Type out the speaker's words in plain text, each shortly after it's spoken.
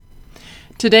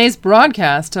Today's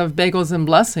broadcast of Bagels and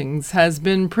Blessings has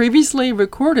been previously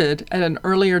recorded at an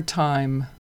earlier time.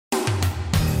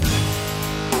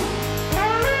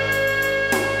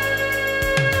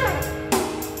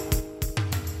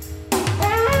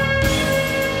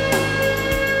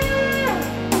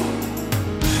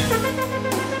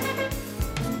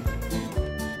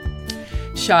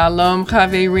 Shalom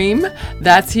Chaverim,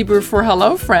 that's Hebrew for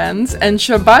hello friends, and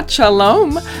Shabbat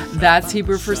Shalom, that's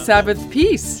Hebrew for Sabbath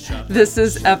peace. This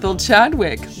is Ethel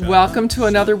Chadwick. Welcome to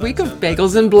another week of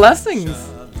Bagels and Blessings.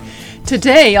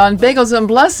 Today on Bagels and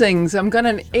Blessings, I'm going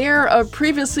to air a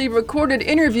previously recorded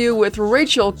interview with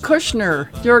Rachel Kushner.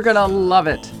 You're going to love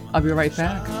it. I'll be right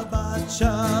back.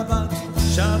 Shabbat,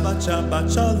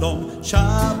 Shabbat, Shalom,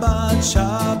 Shabbat,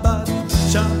 Shabbat,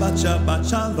 Shabbat, Shabbat,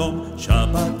 Shalom,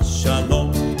 Shabbat,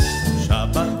 Shalom,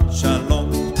 Shabbat, Shalom,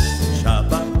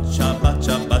 Shabbat, Shabbat,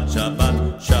 Shabbat, Shabbat,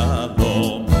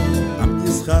 Shalom. Am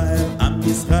Yisrael, Am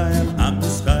Yisrael, Am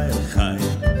Yisrael Chai.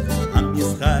 Am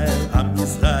Yisrael, Am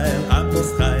Yisrael, Am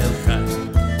Yisrael Chai.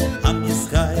 Am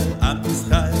Yisrael, Am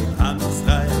Yisrael, Am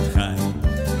Yisrael Chai.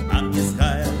 Am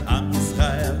Yisrael, Am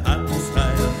Yisrael, Am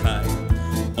Yisrael Chai.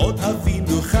 Od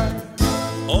Avinu Chai,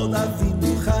 Od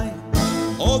Avinu Chai.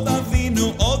 Od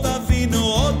Avinu, Od Avinu,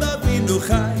 Od Avinu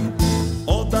Chai.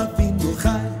 Od Avinu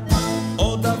Chai,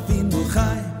 Od Avinu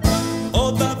Chai.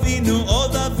 Od Avinu,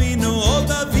 Od Avinu, Od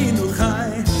Avinu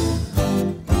Chai.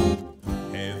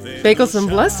 Bagels and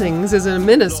Blessings is a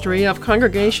ministry of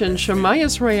Congregation Shema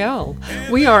Yisrael.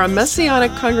 We are a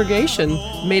Messianic congregation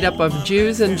made up of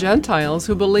Jews and Gentiles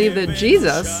who believe that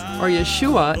Jesus, or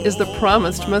Yeshua, is the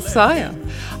promised Messiah.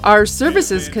 Our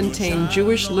services contain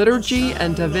Jewish liturgy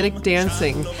and Davidic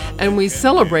dancing, and we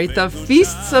celebrate the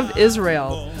feasts of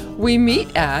Israel. We meet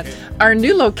at our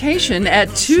new location at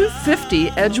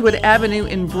 250 Edgewood Avenue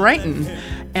in Brighton,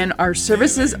 and our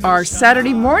services are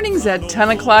Saturday mornings at 10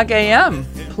 o'clock a.m.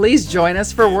 Please join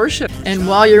us for worship. And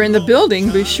while you're in the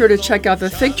building, be sure to check out the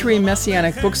Fig Tree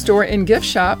Messianic Bookstore and Gift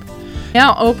Shop.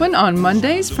 Now open on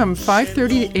Mondays from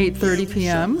 5:30 to 8:30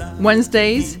 p.m.,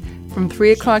 Wednesdays from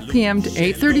 3 o'clock p.m. to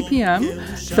 8:30 p.m.,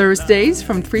 Thursdays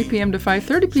from 3 p.m. to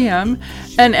 5:30 p.m.,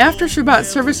 and after Shabbat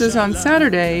services on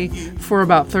Saturday for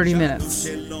about 30 minutes.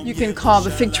 You can call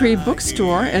the Fig Tree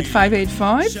Bookstore at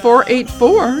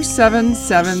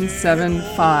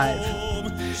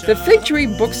 584-884-7775. The Fig Tree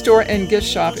Bookstore and Gift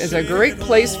Shop is a great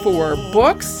place for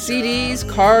books, CDs,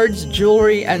 cards,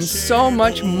 jewelry, and so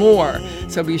much more.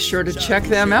 So be sure to check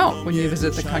them out when you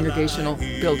visit the congregational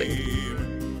building.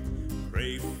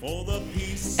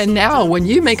 And now, when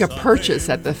you make a purchase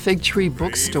at the Fig Tree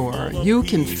Bookstore, you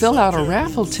can fill out a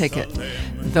raffle ticket.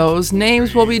 Those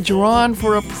names will be drawn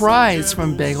for a prize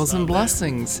from Bagels and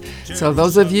Blessings. So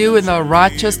those of you in the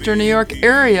Rochester, New York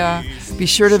area, be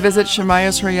sure to visit Shema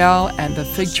Yisrael and the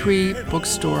Fig Tree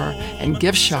Bookstore and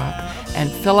Gift Shop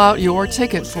and fill out your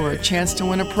ticket for a chance to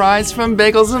win a prize from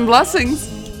Bagels and Blessings.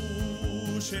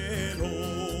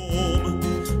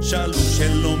 Shalom,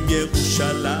 Shalom,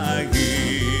 Yerushalayim.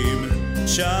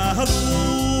 Shalom,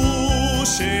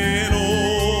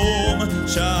 Shalom,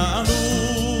 Shalom,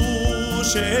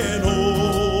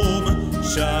 Shalom,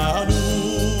 Shalom,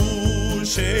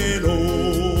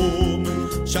 Shalom,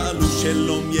 Shalom,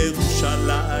 Shalom,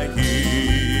 Yerushalayim.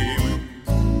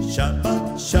 Shabbat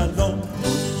Shalom,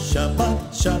 Shabbat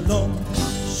Shalom,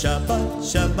 Shabbat,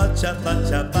 Shabbat, Shabbat,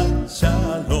 Shabbat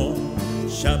Shalom,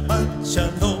 Shabbat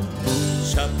Shalom,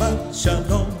 Shabbat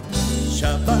Shalom,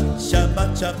 Shabbat, Shabbat,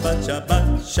 Shabbat, Shabbat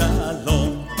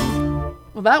Shalom.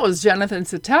 Well, that was Jonathan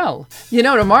Sattel. You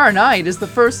know, tomorrow night is the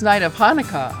first night of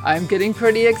Hanukkah. I'm getting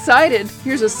pretty excited.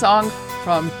 Here's a song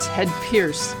from Ted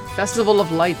Pierce, Festival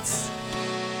of Lights.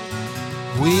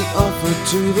 We offer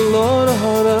to the Lord a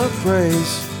heart of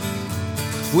praise.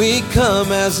 We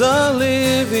come as a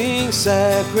living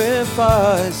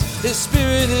sacrifice. His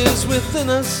Spirit is within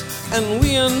us, and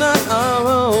we are not our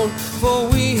own, for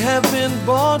we have been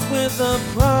bought with a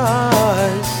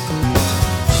price.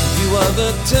 You are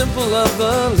the temple of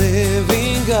the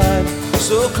living God,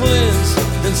 so cleanse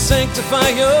and sanctify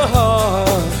your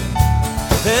heart,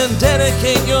 and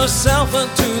dedicate yourself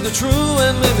unto the true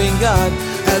and living God,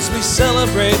 as we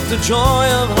celebrate the joy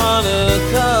of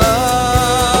Hanukkah.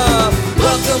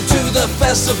 Welcome to the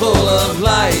Festival of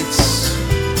Lights.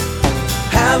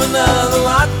 Have another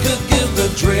lot could give the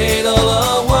dreidel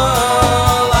a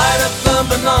whirl. Light up the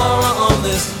menorah on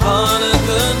this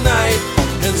Hanukkah night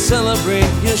and celebrate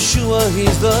Yeshua,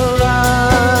 he's the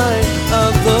light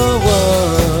of the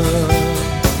world.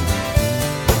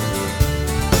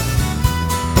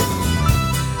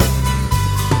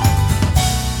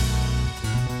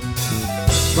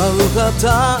 Baruch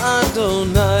atah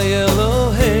Adonai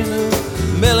Eloheinu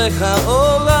במשך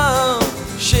העולם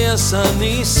שעשה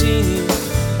ניסים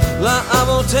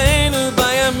לאבותינו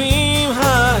בימים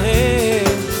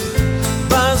ההם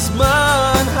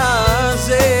בזמן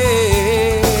הזה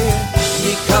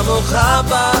מי כמוך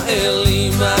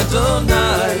באלים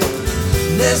אדוני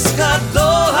נס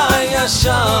גדול היה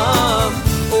שם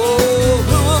Oh,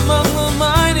 who among the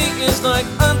mighty is like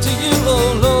unto you, O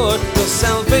Lord? For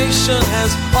salvation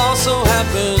has also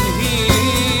happened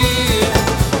here.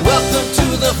 Welcome to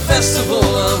the festival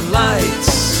of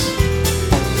lights.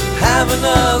 Have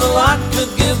another lot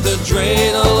could give the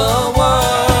dreidel a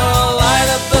whirl. Light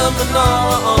up the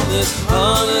menorah on this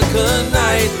Hanukkah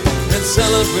night and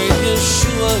celebrate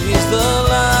Yeshua, He's the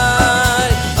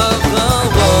light of the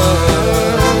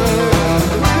world.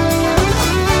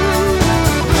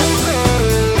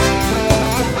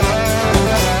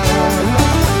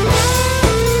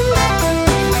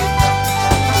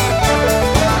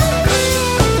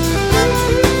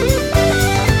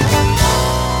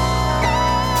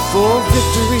 For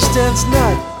victory stands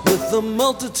not with the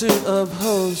multitude of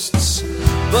hosts,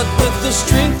 but with the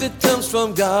strength that comes from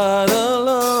God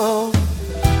alone.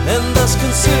 And thus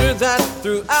consider that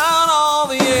throughout all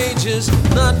the ages,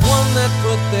 not one that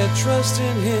put their trust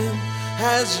in Him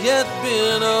has yet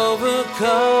been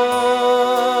overcome.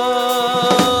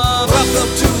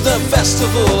 Welcome to the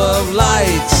festival of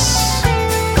lights.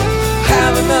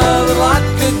 Have another lot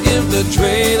could give the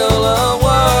dreidel a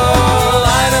whirl.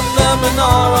 Light up the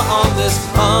menorah on this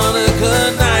Hanukkah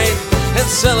night and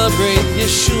celebrate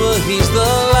Yeshua, He's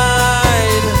the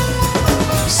light.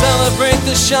 Celebrate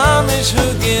the Shamash who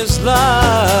gives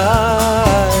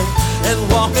light and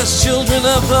walk as children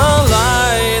of the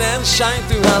light and shine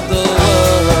throughout the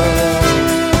world.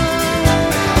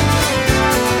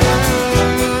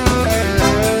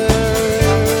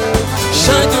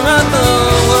 Shine throughout the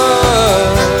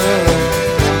world.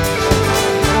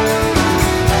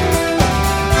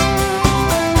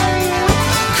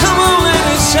 Come on, let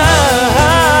it shine.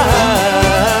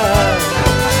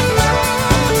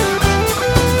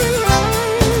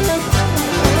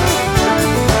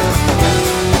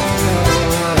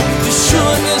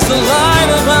 Yeshua is the light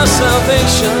of our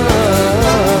salvation.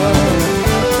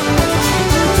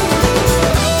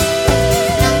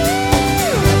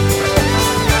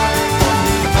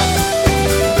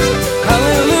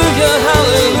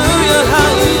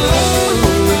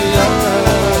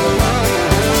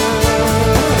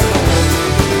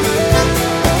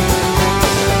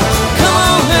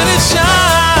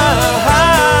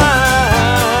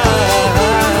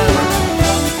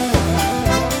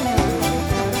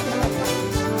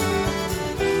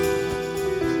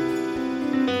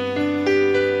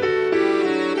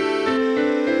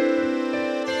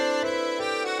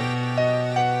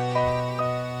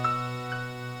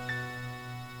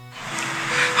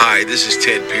 Hi, this is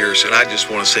Ted Pierce, and I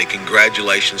just want to say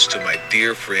congratulations to my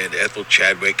dear friend Ethel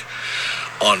Chadwick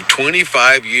on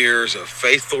 25 years of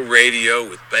faithful radio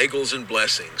with Bagels and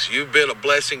Blessings. You've been a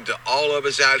blessing to all of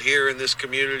us out here in this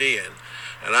community,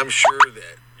 and I'm sure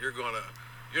that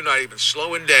you're not even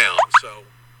slowing down. So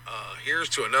here's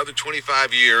to another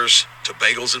 25 years to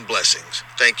Bagels and Blessings.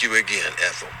 Thank you again,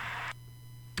 Ethel.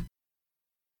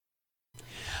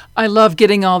 I love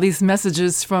getting all these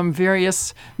messages from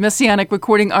various Messianic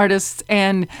recording artists,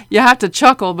 and you have to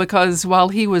chuckle because while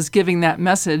he was giving that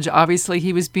message, obviously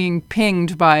he was being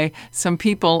pinged by some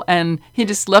people, and he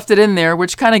just left it in there,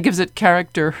 which kind of gives it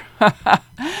character.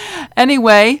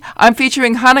 Anyway, I'm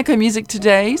featuring Hanukkah music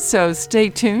today, so stay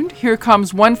tuned. Here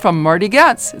comes one from Marty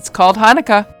Goetz. It's called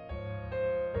Hanukkah.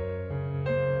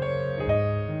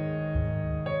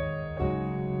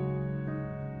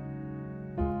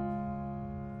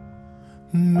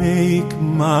 Make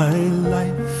my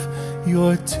life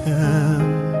your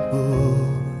temple,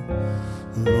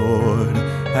 Lord,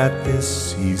 at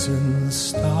this season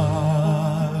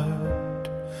start,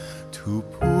 to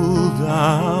pull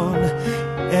down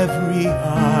every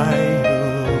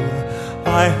idol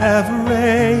I have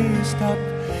raised up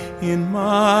in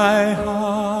my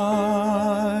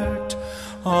heart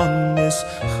on this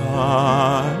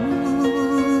Hanukkah,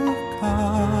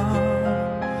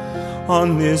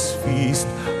 on this feast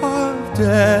of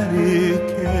dedication.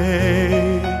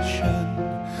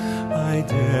 I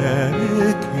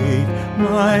dedicate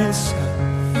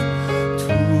myself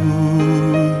to you.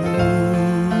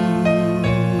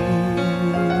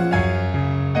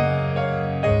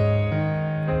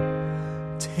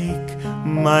 Take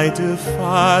my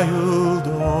defiled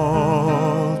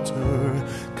altar,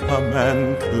 come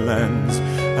and cleanse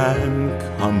and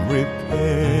come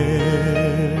repair.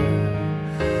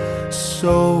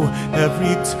 So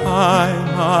every time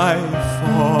I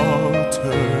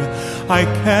falter, I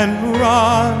can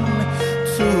run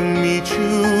to meet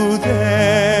you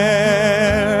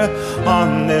there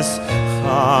on this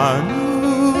Hanukkah,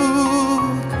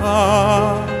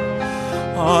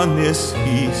 on this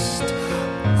feast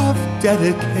of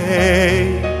dedication.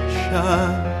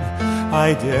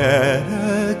 I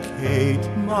dedicate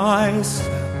myself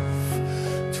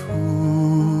to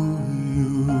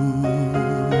you.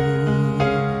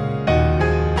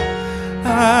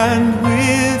 And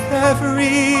with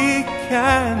every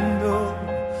candle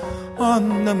on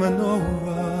the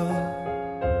menorah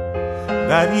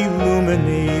that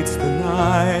illuminates the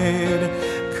night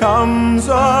comes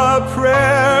a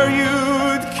prayer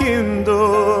you'd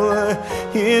kindle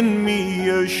in me,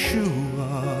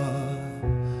 Yeshua,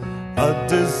 a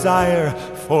desire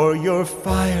for your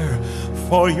fire,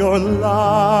 for your light.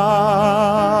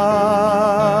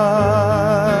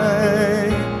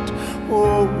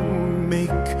 Oh,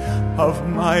 make of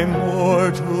my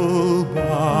mortal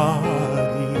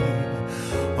body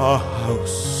a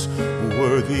house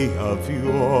worthy of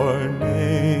your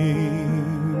name.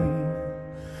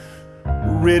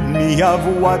 Rid me of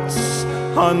what's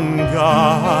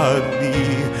ungodly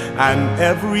and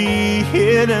every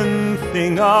hidden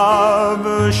thing of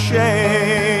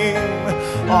shame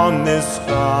on this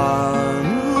Hanukkah,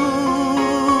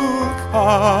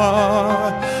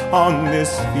 on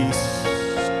this feast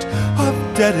of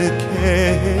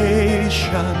dedication.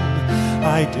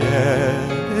 I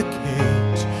dedicate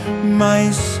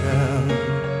myself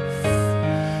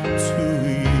to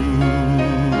you.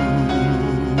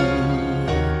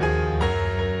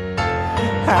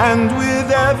 And with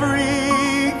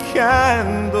every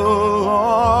candle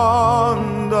on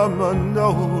the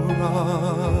menorah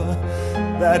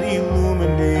that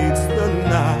illuminates the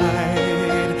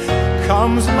night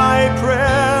comes my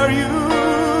prayer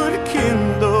you'd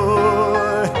kindle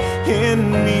in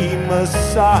me,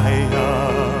 Messiah,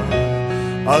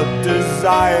 a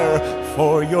desire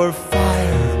for your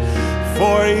fire,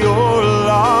 for your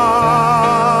light.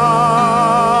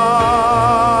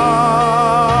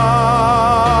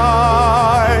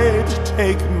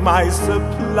 Take my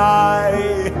supply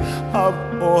of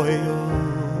oil,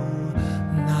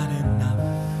 not enough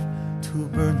to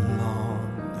burn long,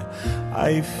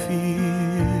 I fear.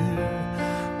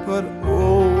 But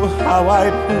oh, how I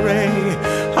pray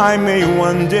I may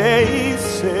one day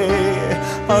say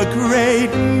a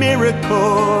great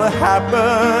miracle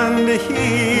happened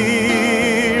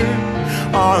here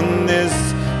on this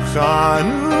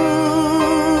Hanukkah,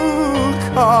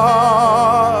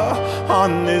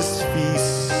 on this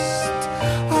feast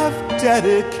of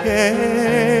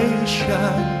dedication.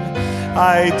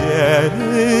 I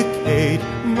dedicate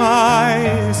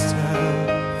myself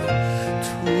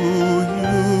to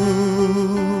you,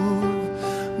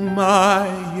 my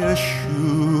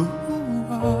Yeshua.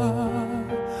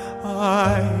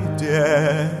 I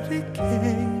dedicate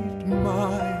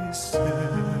myself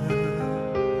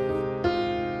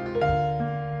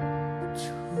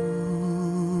to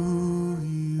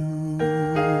you.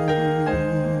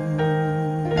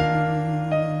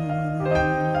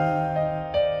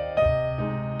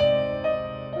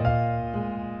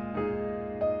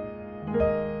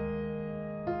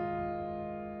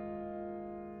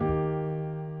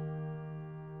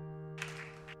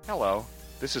 Hello,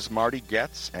 this is Marty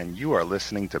Getz, and you are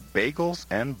listening to Bagels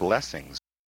and Blessings.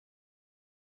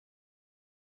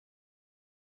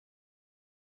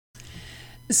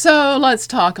 So let's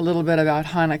talk a little bit about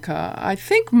Hanukkah. I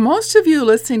think most of you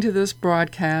listening to this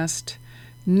broadcast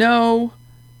know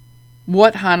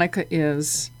what Hanukkah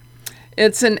is.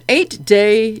 It's an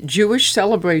 8-day Jewish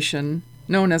celebration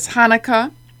known as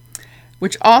Hanukkah,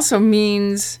 which also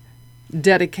means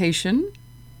dedication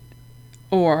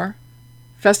or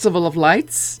Festival of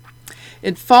Lights.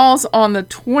 It falls on the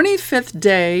 25th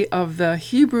day of the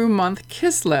Hebrew month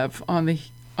Kislev on the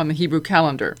Hebrew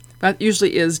calendar. That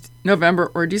usually is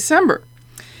November or December.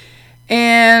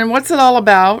 And what's it all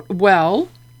about? Well,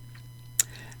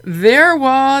 there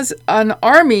was an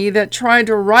army that tried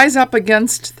to rise up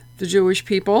against the Jewish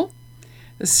people,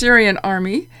 the Syrian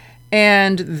army,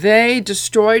 and they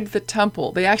destroyed the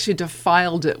temple. They actually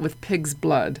defiled it with pig's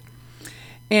blood.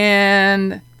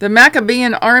 And the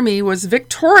Maccabean army was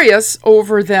victorious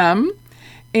over them,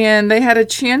 and they had a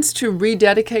chance to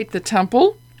rededicate the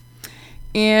temple.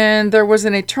 And there was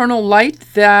an eternal light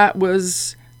that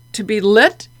was to be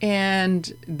lit,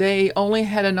 and they only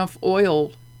had enough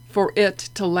oil for it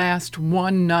to last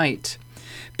one night.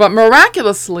 But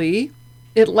miraculously,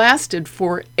 it lasted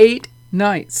for 8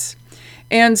 nights.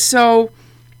 And so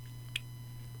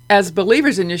as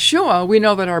believers in Yeshua, we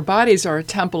know that our bodies are a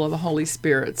temple of the Holy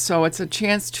Spirit. So it's a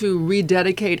chance to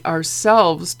rededicate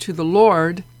ourselves to the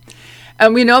Lord.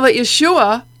 And we know that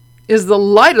Yeshua is the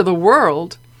light of the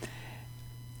world.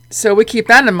 So we keep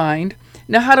that in mind.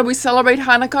 Now, how do we celebrate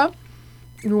Hanukkah?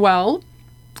 Well,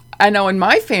 I know in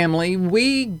my family,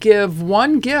 we give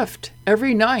one gift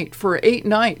every night for 8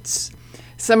 nights.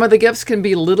 Some of the gifts can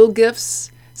be little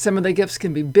gifts. Some of the gifts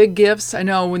can be big gifts. I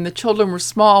know when the children were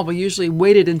small, we usually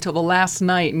waited until the last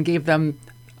night and gave them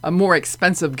a more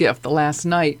expensive gift the last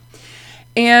night.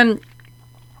 And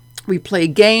we play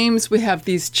games. We have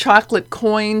these chocolate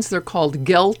coins. They're called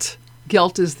gelt.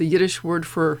 Gelt is the Yiddish word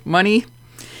for money.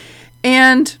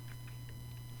 And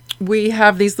we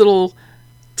have these little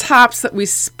tops that we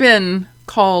spin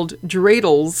called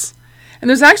dreidels. And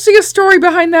there's actually a story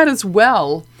behind that as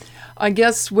well. I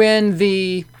guess when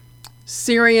the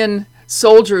Syrian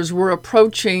soldiers were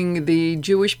approaching, the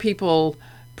Jewish people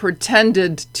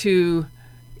pretended to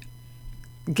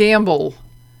gamble,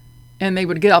 and they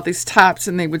would get out these tops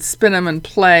and they would spin them and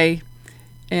play,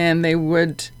 and they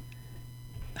would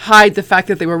hide the fact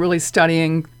that they were really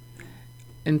studying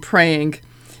and praying.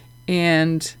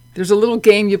 And there's a little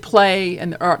game you play,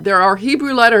 and there are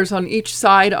Hebrew letters on each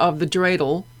side of the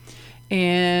dreidel,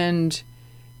 and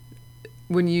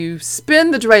when you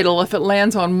spin the dreidel, if it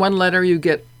lands on one letter, you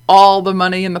get all the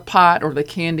money in the pot or the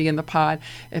candy in the pot.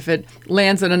 If it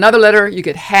lands on another letter, you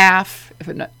get half. If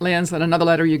it lands on another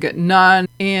letter, you get none.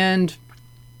 And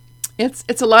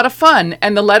it's a lot of fun.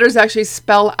 And the letters actually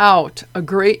spell out a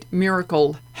great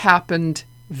miracle happened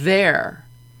there.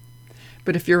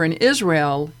 But if you're in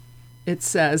Israel, it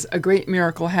says a great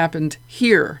miracle happened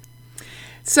here.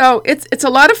 So it's a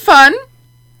lot of fun.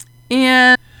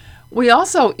 And we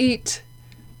also eat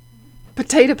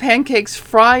potato pancakes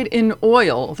fried in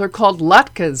oil. They're called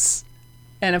latkes.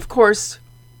 And of course,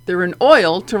 they're in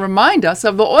oil to remind us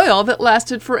of the oil that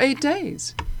lasted for 8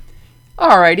 days.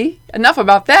 Alrighty, enough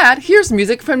about that. Here's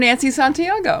music from Nancy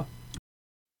Santiago.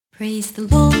 Praise the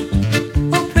Lord,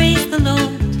 oh praise the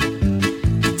Lord.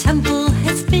 The temple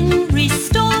has been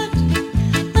restored.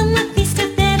 On the feast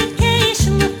of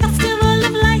dedication, the festival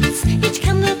of lights, each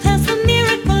candle tells the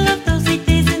miracle of those 8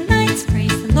 days and nights.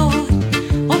 Praise the Lord,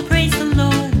 oh praise the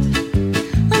Lord.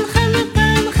 On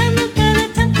Hanukkah, the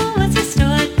temple was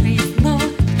restored. Praise the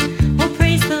Lord, oh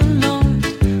praise the Lord.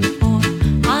 For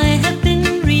I have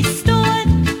been restored,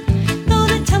 though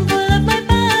the temple of my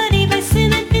body by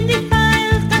sin had been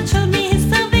defiled. God showed me his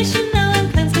salvation, now I'm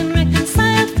cleansed and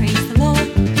reconciled. Praise the Lord,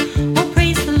 oh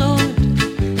praise the Lord.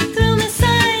 Through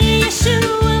Messiah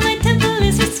Yeshua, my temple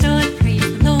is restored.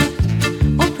 Praise the Lord,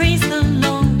 oh praise the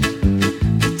Lord.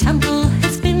 The temple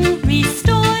has been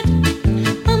restored.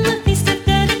 On the feast of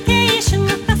dedication,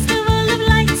 the festival of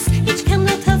lights, each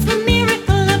candle tells the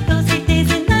miracle of those 8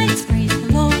 days and nights. Praise the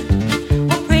Lord,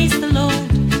 oh praise the Lord.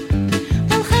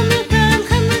 On Hanukkah,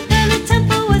 the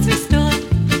temple was restored.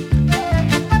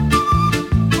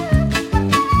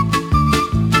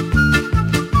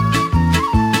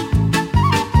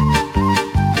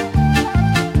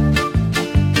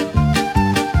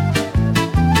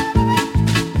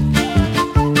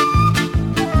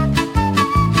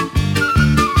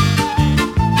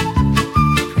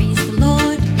 Praise the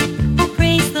Lord, oh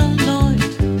praise the Lord.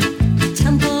 The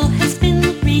temple has been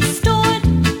restored.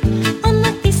 On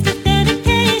the feast of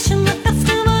dedication, the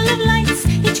festival of lights,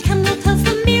 each candle tells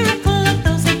the miracle of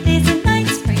those 8 days and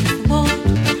nights. Praise the Lord,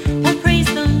 oh praise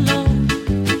the Lord.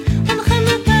 On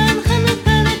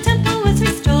Hanukkah, the temple was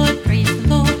restored. Praise the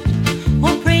Lord,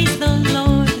 oh praise the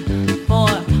Lord. For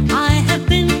I have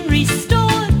been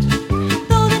restored,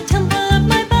 though the temple of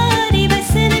my body by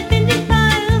sin had been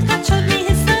defiled. God showed me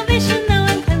his salvation, now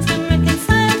I'm cleansed and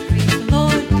reconciled. Praise the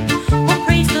Lord, oh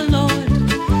praise the Lord.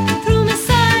 Through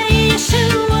Messiah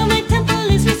Yeshua, my temple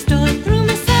is restored. Through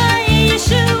Messiah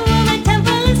Yeshua, my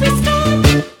temple is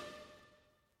restored.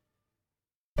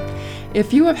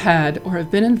 If you have had or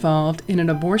have been involved in an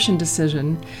abortion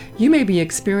decision, you may be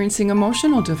experiencing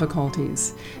emotional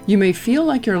difficulties. You may feel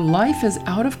like your life is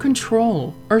out of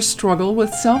control or struggle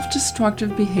with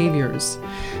self-destructive behaviors.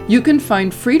 You can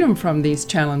find freedom from these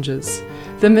challenges.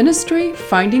 The ministry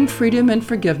Finding Freedom and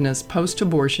Forgiveness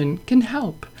Post-Abortion can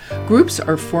help. Groups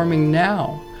are forming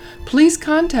now. Please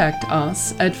contact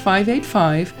us at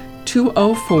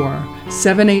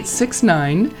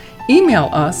 585-204-7869. Email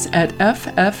us at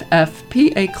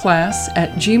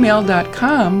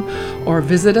fffpaclass@gmail.com or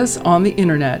visit us on the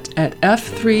internet at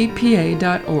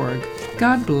f3pa.org.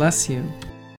 God bless you.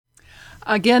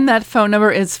 Again, that phone number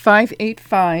is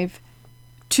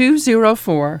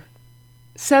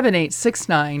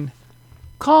 585-204-7869.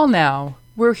 Call now.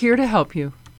 We're here to help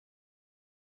you.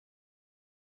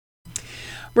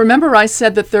 Remember I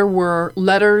said that there were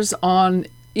letters on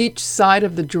each side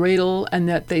of the dreidel and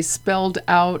that they spelled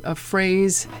out a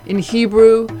phrase in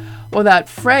Hebrew? Well, that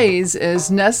phrase is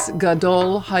Nes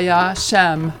Gadol Haya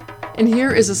Shem. And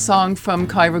here is a song from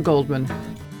Kyra Goldman.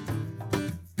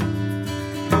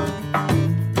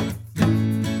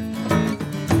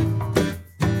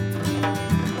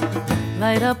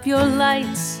 Light up your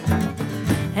lights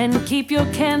and keep your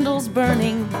candles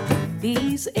burning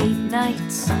these 8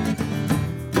 nights.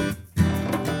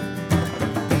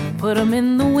 Put them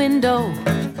in the window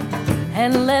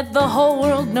and let the whole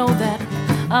world know that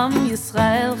Am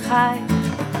Yisrael Chai.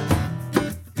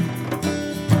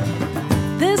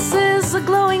 This is a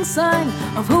glowing sign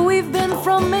of who we've been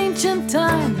from ancient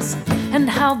times and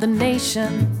how the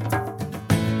nation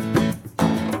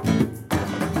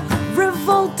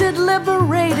revolted,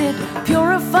 liberated,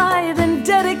 purified, and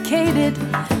dedicated.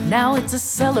 Now it's a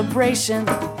celebration.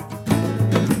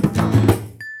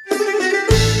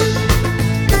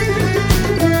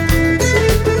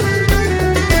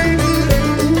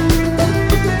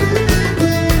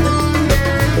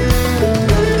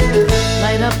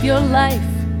 Light up your life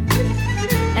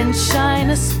and shine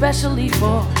especially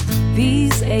for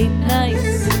these 8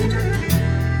 nights.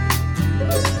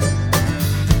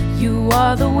 You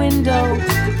are the window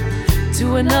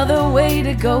to another way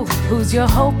to go. Who's your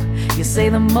hope? You say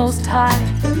the Most High.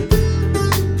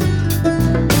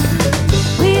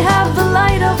 We have the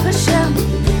light of Hashem.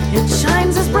 It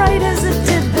shines as bright as it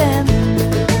did then.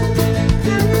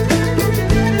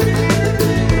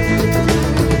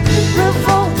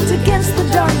 Revolt against the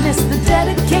darkness. The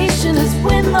dedication is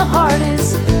when the heart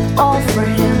is all for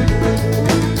Him.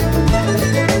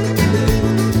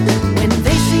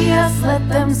 Let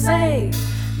them say,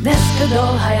 Nes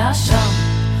Gadol Haya Sham.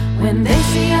 When they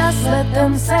see us, let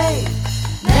them say,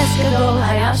 Nes Gadol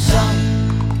Haya Sham.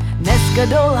 Nes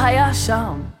Gadol Haya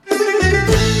Sham.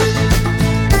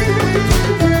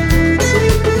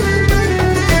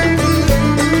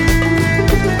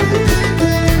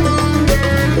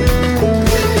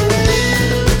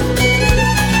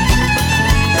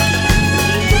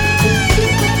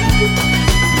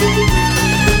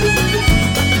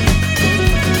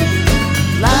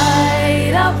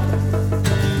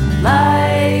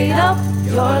 Light up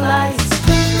your lights,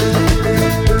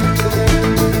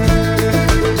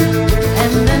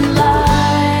 and then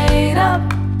light up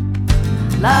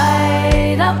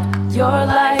your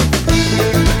life.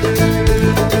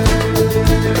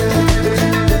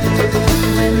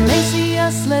 When they see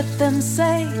us, let them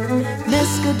say,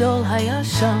 Nes Gadol Haya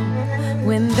Sham.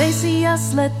 When they see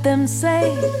us, let them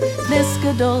say, Nes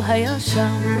Gadol Haya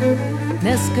Sham.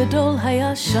 Nes Gadol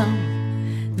Haya Sham.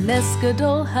 Nes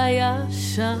Gadol Haya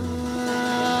Sham.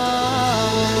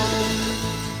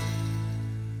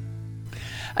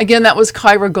 Again, that was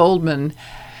Kyra Goldman.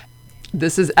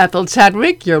 This is Ethel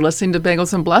Chadwick. You're listening to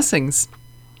Bagels and Blessings.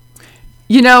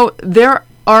 You know, there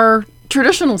are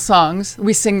traditional songs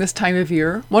we sing this time of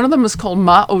year. One of them is called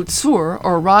Ma'ot Tzur,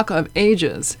 or Rock of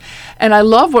Ages. And I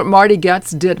love what Marty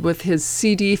Goetz did with his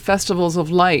CD Festivals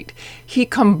of Light. He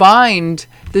combined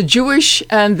the Jewish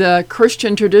and the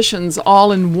Christian traditions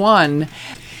all in one.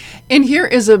 And here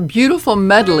is a beautiful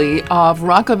medley of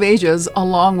Rock of Ages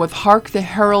along with Hark the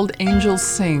Herald Angels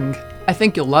Sing. I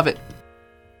think you'll love it.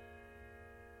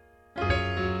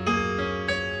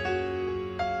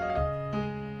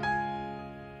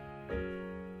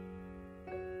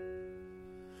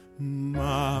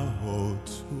 Ma'ot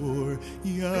Tzur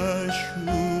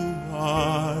Yeshuati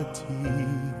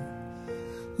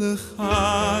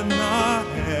L'cha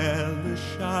na'el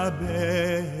l'shabeach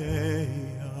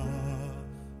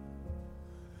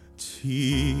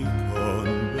Tikon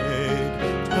beit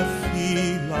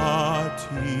tefilati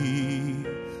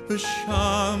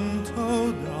V'sham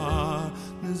toda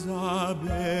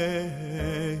n'zabeach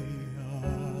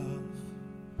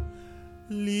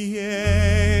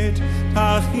Liet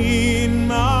tachin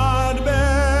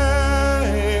madbeach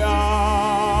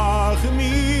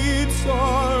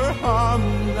mitzor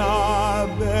hamnabeach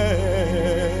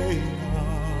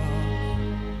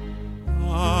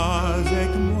Az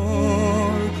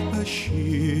ekmor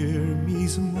bashir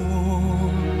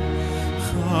mizmor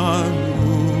Chanukah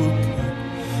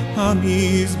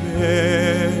hamizbeach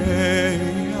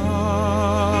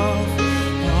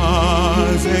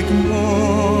Az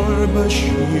ekmor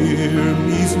bashir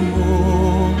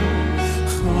mizmor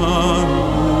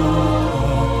Chanukah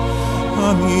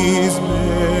hamizbeach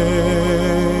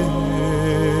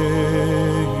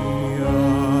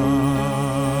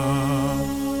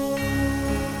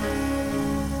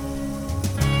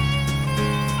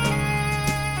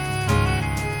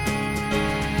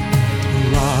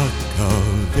Rock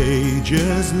of Ages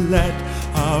ages let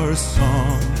our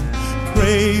song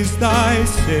praise thy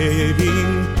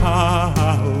saving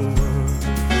power.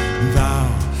 Thou,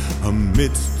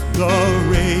 amidst the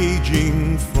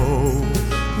raging foe,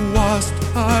 wast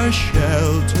our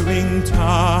sheltering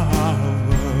tower.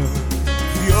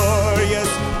 Furious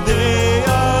they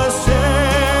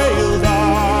assailed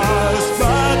us,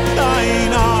 but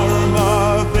thine arm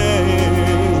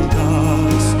availed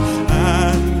us,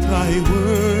 and thy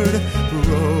word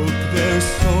broke their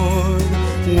sword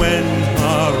when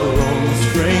our own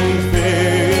strength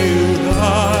failed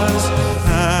us,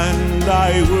 and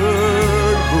thy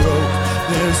word broke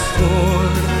their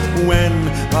sword when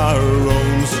our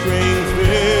own strength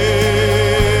failed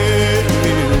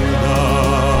us.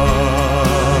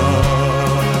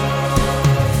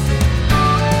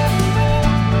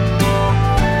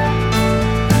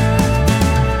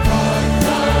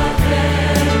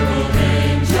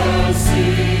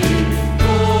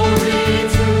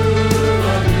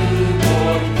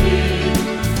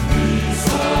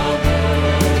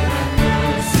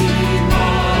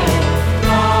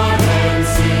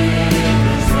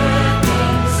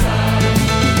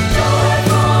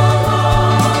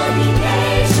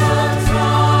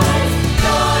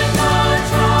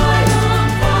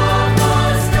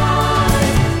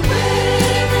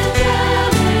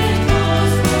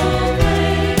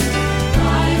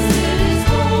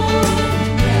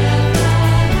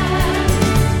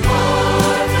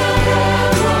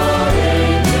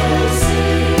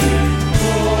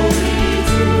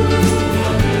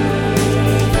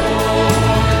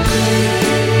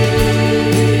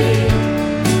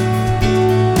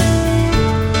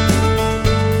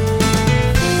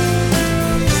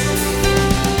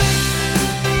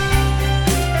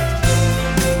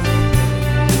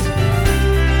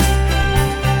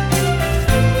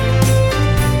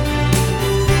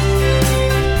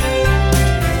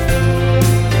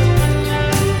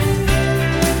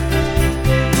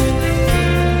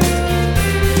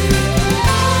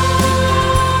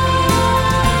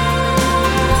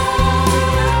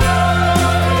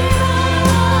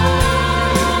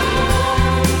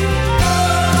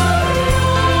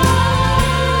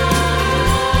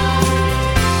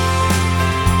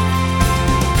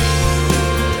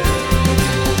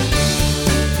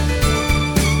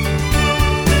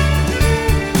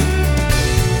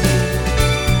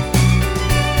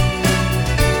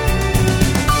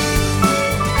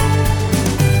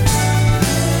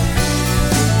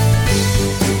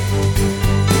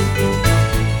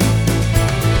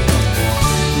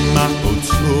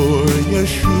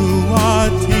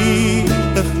 ישועתי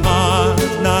לך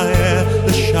נאה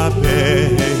לשבח,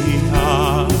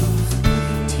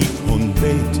 תיקון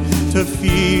בית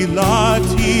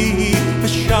תפילתי,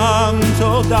 ושם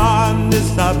תודה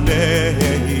נסבח.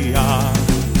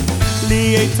 לי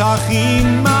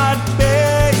יתכים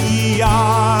מטבח,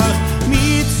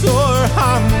 מצור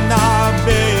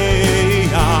המנבח,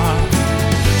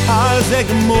 אז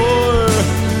אגמור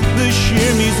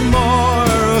בשיר מזמור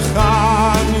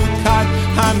חנוכת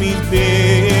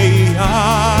המזבח,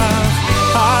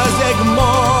 אז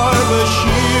אגמור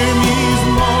בשיר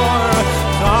מזמור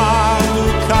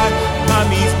חנוכת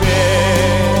המזבח.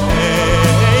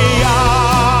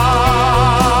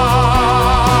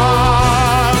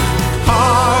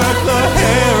 Hark the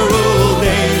herald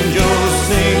angels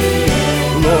sing,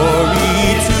 glory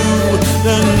to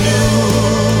the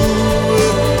newborn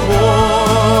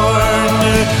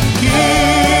King.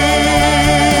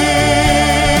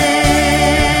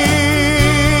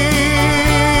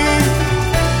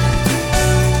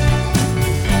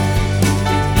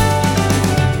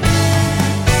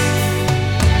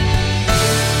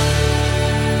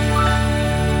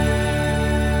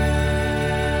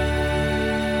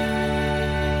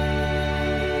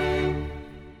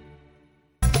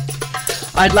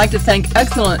 I'd like to thank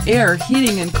Excellent Air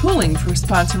Heating and Cooling for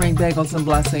sponsoring Bagels and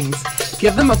Blessings.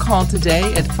 Give them a call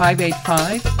today at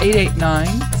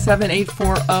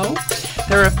 585-889-7840.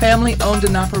 They're a family-owned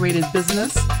and operated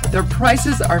business. Their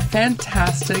prices are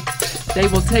fantastic. They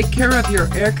will take care of your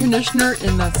air conditioner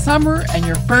in the summer and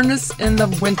your furnace in the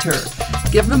winter.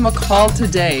 Give them a call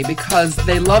today because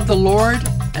they love the Lord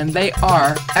and they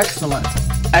are excellent.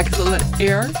 Excellent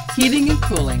Air Heating and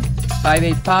Cooling,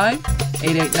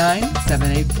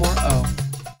 585-889-7840.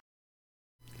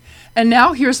 And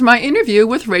now here's my interview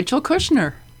with Rachel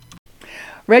Kushner.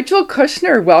 Rachel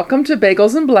Kushner, welcome to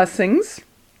Bagels and Blessings.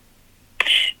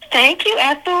 Thank you,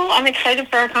 Ethel. I'm excited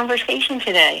for our conversation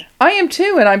today. I am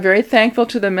too, and I'm very thankful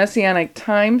to the Messianic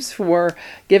Times for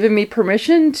giving me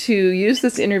permission to use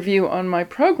this interview on my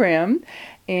program.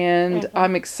 And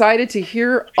I'm excited to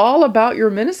hear all about your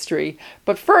ministry.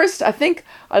 But first, I think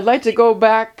I'd like to go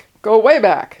way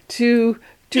back to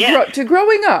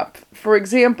growing up. For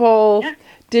example,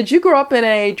 did you grow up in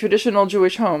a traditional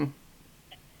Jewish home?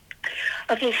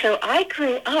 Okay, so I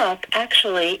grew up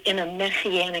actually in a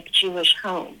Messianic Jewish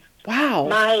home. Wow.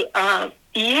 My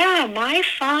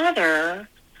father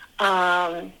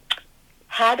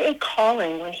had a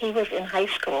calling when he was in high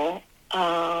school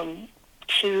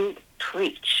to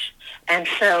preach. And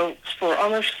so for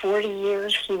almost 40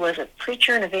 years, he was a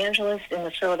preacher and evangelist in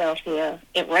the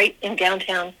right in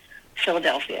downtown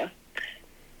Philadelphia.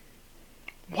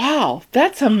 Wow,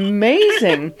 that's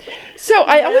amazing. So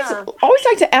I always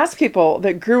like to ask people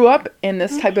that grew up in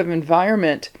this type of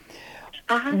environment,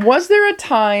 was there a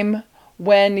time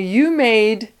when you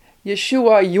made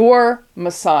Yeshua your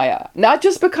Messiah? Not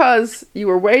just because you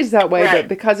were raised that way, but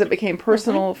because it became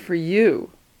personal for you.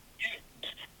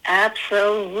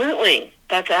 Absolutely.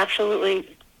 That's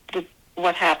absolutely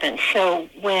what happened. So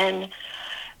when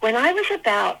I was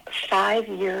about 5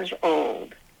 years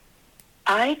old,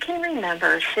 I can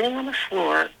remember sitting on the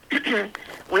floor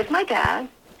with my dad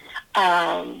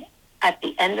at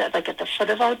the end of, at the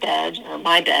foot of our bed, or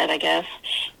my bed, I guess,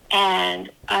 and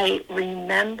I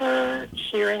remember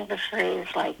hearing the phrase,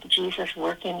 Jesus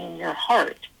working in your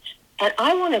heart. And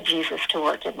I wanted Jesus to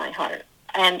work in my heart.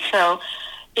 And so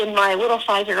in my little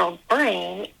 5-year-old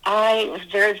brain, I was a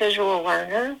very visual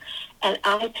learner, and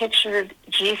I pictured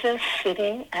Jesus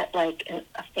sitting at a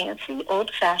fancy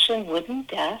old-fashioned wooden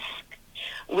desk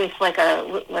with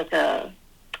a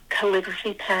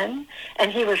calligraphy pen,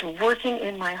 and he was working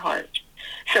in my heart.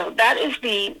 So that is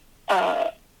the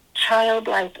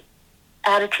childlike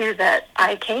attitude that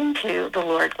I came to the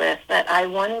Lord with, that I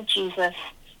wanted Jesus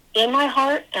in my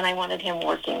heart, and I wanted him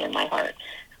working in my heart.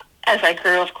 As I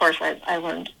grew, of course, I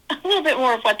learned a little bit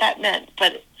more of what that meant,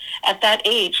 but at that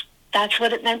age, that's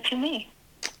what it meant to me.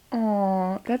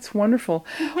 Oh, that's wonderful.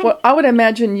 Well, I would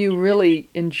imagine you really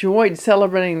enjoyed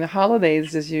celebrating the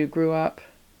holidays as you grew up.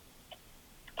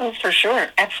 Oh, for sure.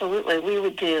 Absolutely. We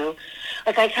would do,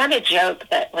 I kind of joke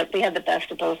that, we had the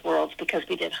best of both worlds, because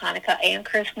we did Hanukkah and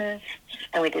Christmas,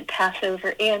 and we did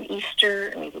Passover and Easter,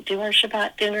 and we would do our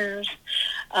Shabbat dinners.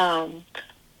 And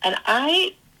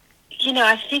I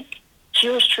think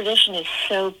Jewish tradition is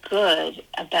so good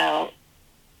about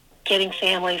getting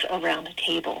families around a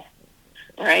table,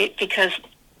 right? Because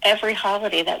every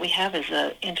holiday that we have is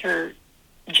an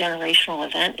intergenerational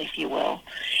event, if you will.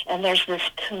 And there's this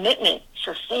commitment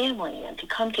for family and to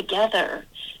come together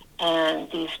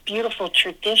and these beautiful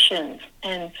traditions.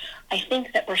 And I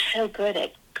think that we're so good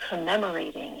at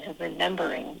commemorating and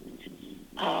remembering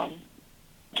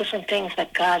different things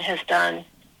that God has done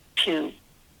to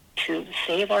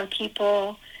save our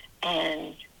people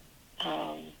and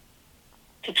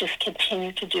to just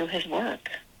continue to do his work.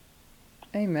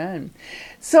 Amen.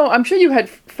 So I'm sure you had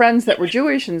friends that were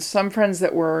Jewish and some friends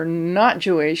that were not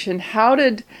Jewish. And how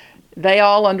did they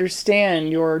all understand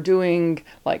you're doing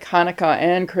Hanukkah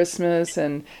and Christmas?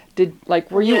 And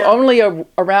were you only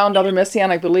around other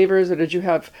Messianic believers, or did you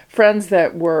have friends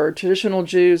that were traditional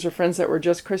Jews or friends that were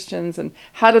just Christians? And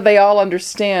how did they all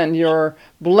understand your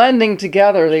blending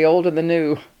together the old and the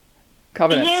new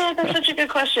covenants? Yeah, that's such a good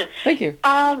question. Thank you.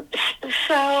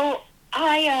 So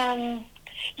I,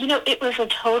 it was a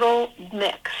total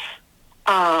mix.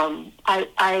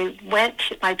 I went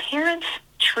to, my parents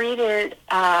treated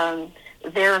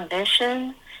their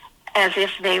mission as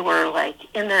if they were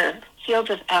in the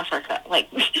fields of Africa,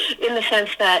 in the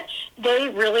sense that they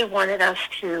really wanted us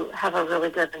to have a really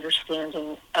good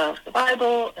understanding of the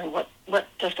Bible and what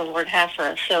does the Lord have for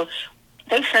us. So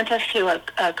they sent us to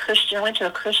a Christian, went to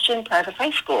a Christian private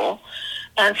high school,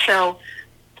 and so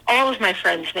all of my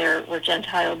friends there were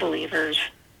Gentile believers.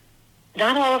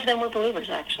 Not all of them were believers,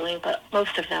 actually, but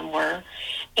most of them were.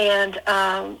 And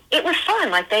it was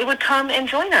fun. They would come and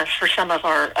join us for some of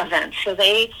our events. So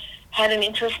they had an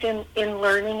interest in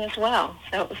learning as well.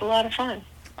 So it was a lot of fun.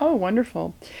 Oh,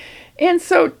 wonderful. And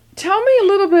so tell me a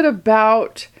little bit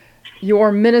about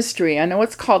your ministry. I know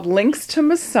it's called Links to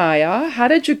Messiah. How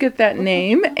did you get that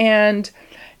name? And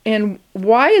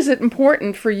why is it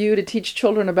important for you to teach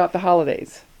children about the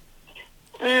holidays?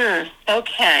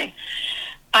 Okay.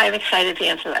 I'm excited to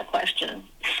answer that question.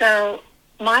 So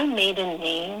my maiden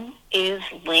name is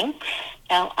Links,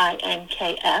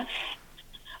 Links.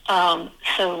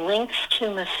 So Links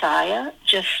to Messiah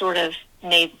just sort of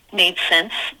made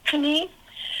sense to me.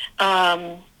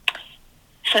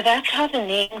 So that's how the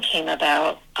name came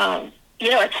about.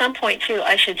 At some point, too,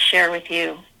 I should share with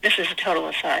you, this is a total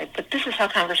aside, but this is how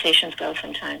conversations go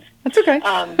sometimes. That's okay.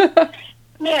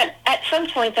 Yeah, at some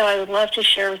point, though, I would love to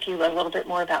share with you a little bit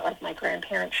more about, my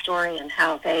grandparents' story and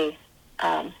how they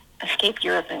escaped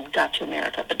Europe and got to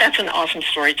America. But that's an awesome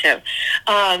story, too.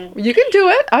 You can do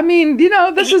it. I mean,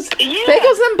 this is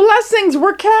Bagels and Blessings.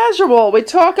 We're casual. We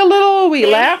talk a little. We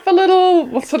laugh a little.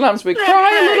 Well, sometimes we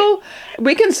cry a little.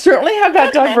 We can certainly have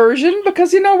that diversion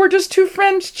because, we're just two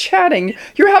friends chatting.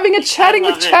 You're having a Chatting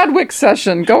with Chadwick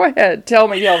session. Go ahead. Tell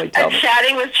me.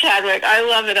 Chatting with Chadwick. I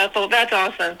love it, Ethel. That's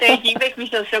awesome. Thank you. You make me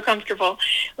feel so comfortable.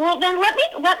 Well, then let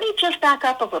me just back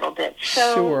up a little bit.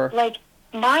 So, sure.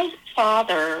 My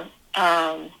father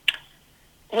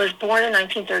was born in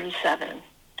 1937,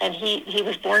 and he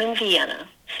was born in Vienna.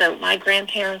 So my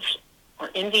grandparents were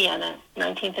in Vienna,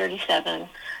 1937.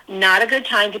 Not a good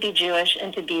time to be Jewish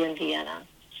and to be in Vienna.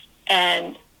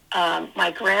 And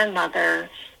my grandmother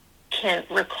can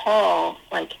recall,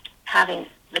 having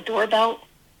the doorbell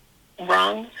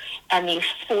rung, and these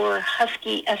 4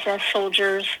 husky SS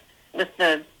soldiers with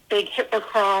the big Hitler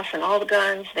cross and all the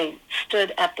guns, they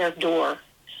stood at their door.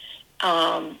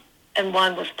 And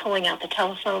one was pulling out the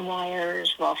telephone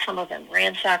wires while some of them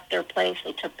ransacked their place.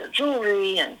 They took their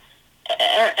jewelry and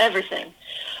everything.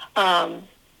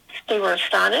 They were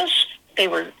astonished. They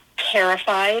were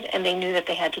terrified, and they knew that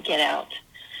they had to get out.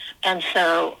 And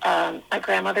so my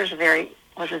grandmother was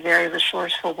a very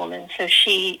resourceful woman. So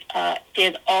she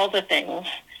did all the things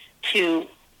to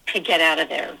get out of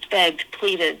there, begged,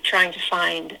 pleaded, trying to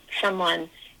find someone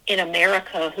in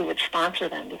America who would sponsor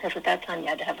them, because at that time you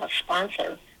had to have a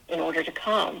sponsor in order to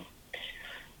come.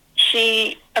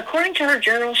 She, according to her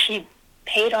journal, she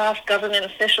paid off government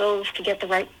officials to get the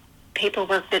right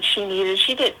paperwork that she needed.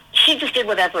 She just did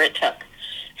whatever it took.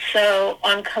 So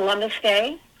on Columbus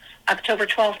Day, October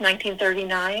 12th,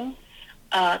 1939,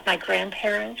 my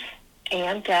grandparents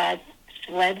and Dad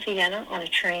fled Vienna on a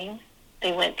train.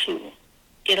 They went to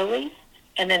Italy,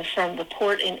 and then from the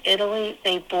port in Italy,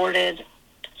 they boarded a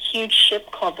huge ship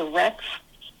called the Rex,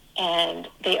 and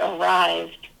they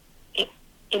arrived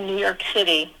in New York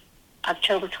City,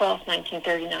 October 12th,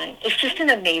 1939. It's just an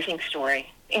amazing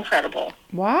story. Incredible.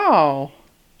 Wow.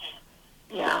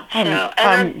 Yeah.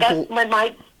 I'm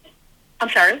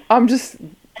sorry? I'm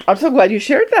so glad you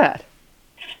shared that.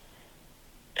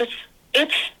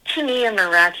 It's to me a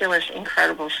miraculous,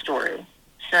 incredible story.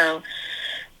 So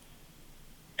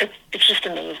it's just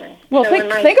amazing. Well, so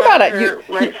think about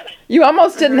it. You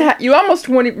almost didn't. You almost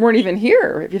weren't even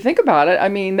here. If you think about it, I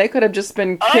mean, they could have just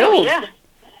been killed. Oh yeah,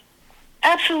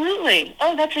 absolutely.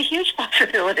 Oh, that's a huge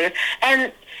possibility.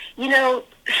 And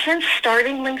since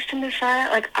starting Links to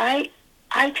Messiah, I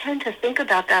tend to think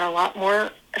about that a lot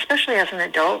more, especially as an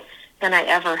adult, than I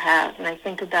ever have. And I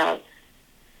think about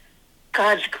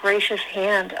God's gracious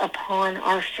hand upon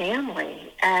our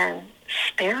family and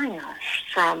sparing us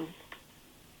from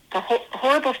the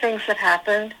horrible things that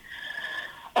happened.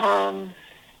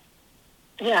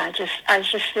 I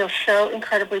just feel so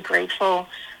incredibly grateful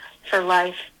for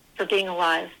life, for being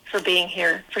alive, for being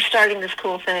here, for starting this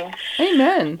cool thing.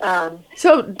 Amen.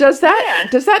 So did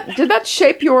that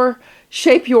shape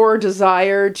your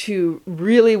desire to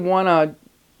really want to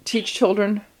teach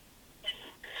children?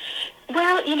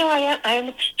 Well, I am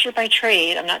a teacher by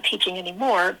trade. I'm not teaching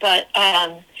anymore, but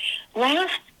I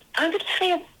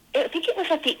think it was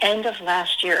at the end of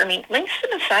last year. I mean, Links to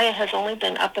Messiah has only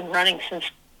been up and running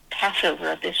since Passover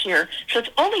of this year, so it's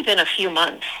only been a few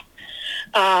months.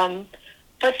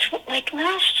 But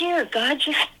last year,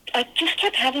 I just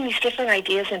kept having these different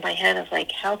ideas in my head of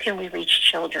how can we reach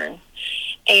children?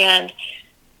 And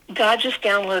God just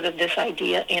downloaded this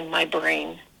idea in my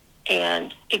brain,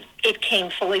 and it came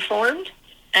fully formed,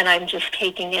 and I'm just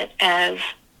taking it as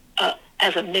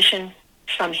a mission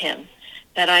from Him,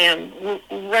 that I am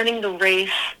running the race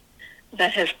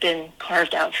that has been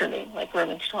carved out for me, like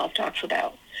Romans 12 talks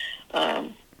about.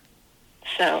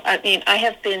 So, I mean, I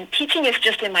have been, teaching is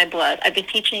just in my blood. I've been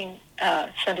teaching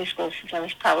Sunday school since I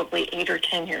was probably 8 or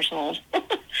 10 years old.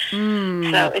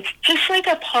 So it's just like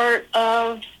a part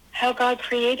of how God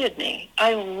created me.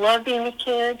 I love being with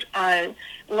kids. I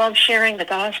love sharing the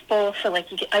gospel. So, I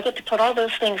get to put all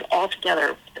those things all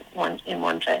together in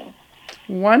one thing.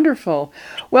 Wonderful.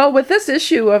 Well, with this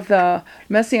issue of the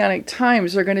Messianic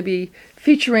Times, they're going to be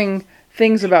featuring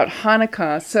things about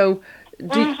Hanukkah. So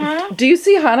do you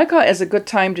see Hanukkah as a good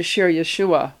time to share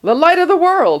Yeshua, the light of the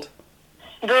world?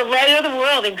 The light of the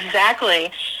world,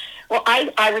 exactly. Well,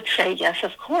 I would say yes,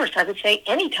 of course. I would say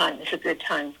any time is a good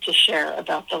time to share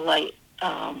about the light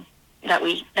that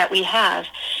we have.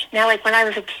 Now, when I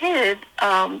was a kid,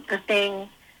 the thing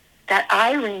that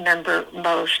I remember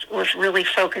most was really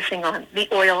focusing on the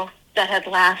oil that had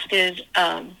lasted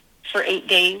for 8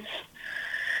 days.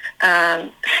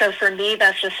 So for me,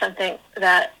 that's just something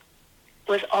that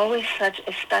was always such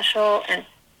a special and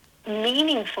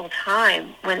meaningful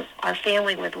time when our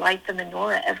family would light the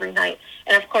menorah every night.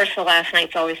 And of course, the last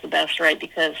night's always the best, right?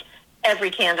 Because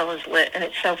every candle is lit, and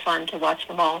it's so fun to watch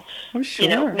them all,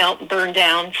 melt and burn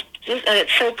down. And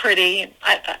it's so pretty.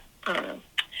 I don't know.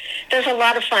 There's a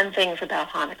lot of fun things about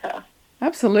Hanukkah.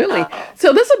 Absolutely.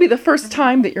 So this will be the first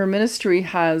time that your ministry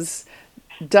has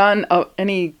done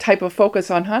any type of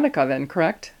focus on Hanukkah then,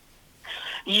 correct?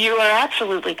 You are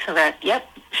absolutely correct. Yep.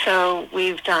 So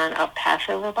we've done a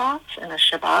Passover box and a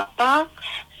Shabbat box,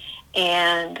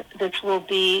 and this will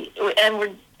be,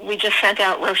 and we just sent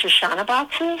out Rosh Hashanah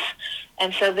boxes,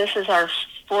 and so this is our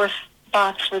 4th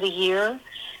box for the year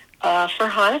for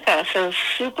Hanukkah. So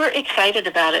super excited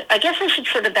about it. I guess I should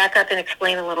sort of back up and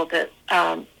explain a little bit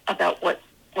about what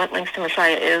Links to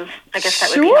Messiah is. I guess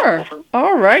that would be helpful for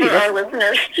our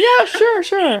listeners. Yeah,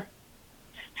 sure.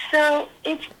 So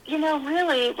it's,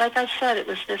 really, like I said, it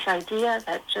was this idea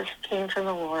that just came from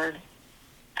the Lord.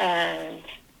 And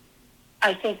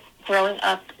I think growing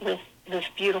up with this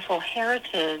beautiful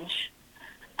heritage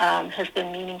has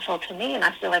been meaningful to me. And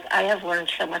I feel like I have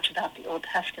learned so much about the Old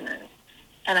Testament.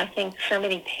 And I think so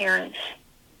many parents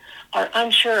are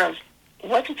unsure of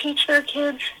what to teach their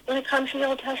kids when it comes to the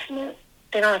Old Testament.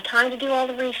 They don't have time to do all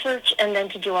the research and then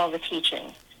to do all the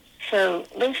teaching. So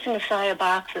Links to Messiah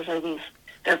boxes are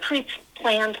they're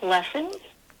pre-planned lessons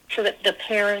so that the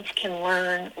parents can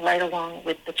learn right along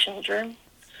with the children.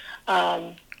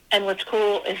 And what's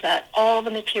cool is that all the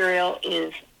material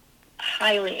is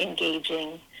highly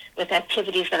engaging with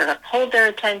activities that are going to hold their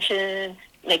attention.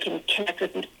 They can connect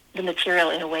with the material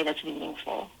in a way that's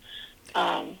meaningful.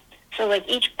 So like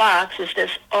each box is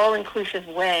this all-inclusive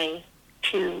way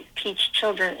to teach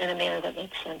children in a manner that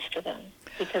makes sense to them.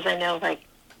 Because I know, like,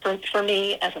 for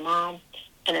me as a mom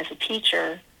and as a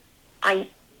teacher, I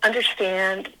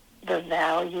understand the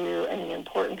value and the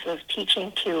importance of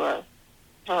teaching to a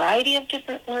variety of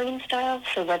different learning styles.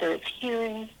 So whether it's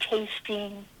hearing,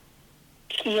 tasting,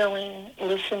 feeling,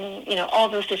 listening, all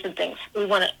those different things. We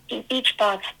want to, each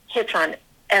box hits on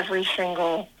every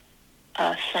single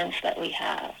sense that we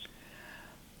have.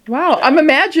 Wow, I'm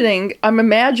imagining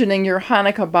your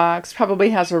Hanukkah box probably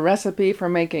has a recipe for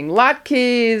making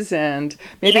latkes, and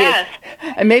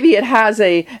maybe it has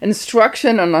a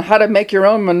instruction on how to make your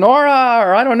own menorah,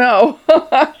 or I don't know.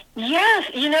 Yes,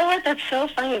 you know what? That's so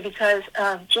funny because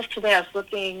just today I was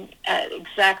looking at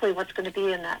exactly what's going to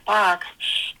be in that box,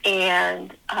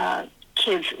 and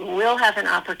kids will have an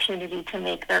opportunity to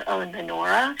make their own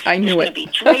menorah. I knew There's going to be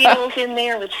dreidels in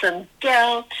there with some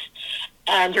gelt.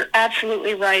 And you're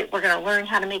absolutely right. We're going to learn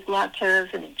how to make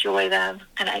latkes and enjoy them.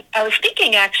 And I was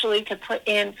thinking actually to put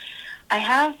in, I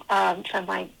have from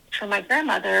my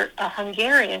grandmother a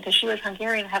Hungarian, because she was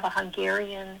Hungarian. I have a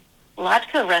Hungarian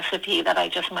latke recipe that I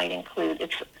just might include.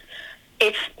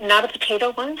 It's not a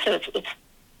potato one, so it's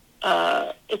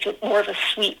more of a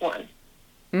sweet one.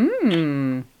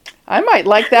 I might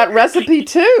like that recipe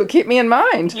too. Keep me in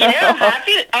mind. Yeah,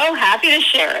 happy to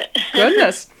share it.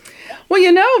 Goodness.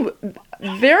 Well,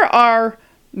 there are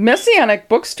Messianic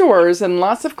bookstores and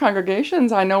lots of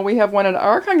congregations. I know we have one at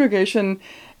our congregation,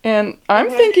 and I'm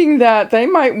thinking that they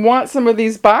might want some of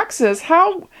these boxes.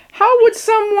 How would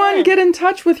someone get in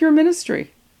touch with your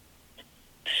ministry?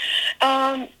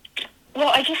 Well,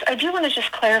 I do want to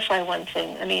just clarify one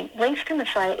thing. I mean, Links to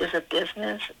Messiah is a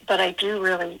business, but I do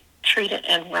really treat it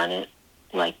and run it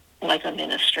like a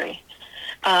ministry.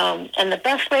 And the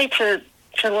best way to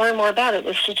learn more about it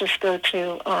is to just go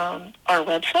to our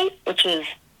website, which is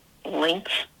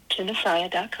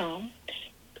linkstomessiah.com.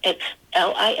 It's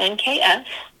LINKS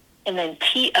and then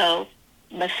TO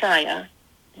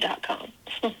Messiah.com.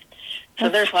 So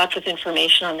there's lots of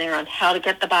information on there on how to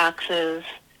get the boxes.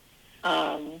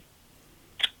 So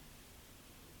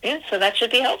that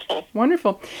should be helpful.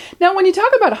 Wonderful. Now, when you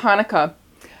talk about Hanukkah,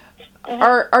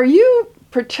 are you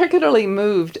particularly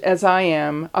moved, as I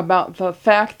am, about the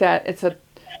fact that it's a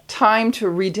time to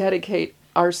rededicate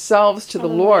ourselves to the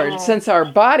Lord, since our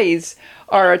bodies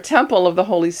are a temple of the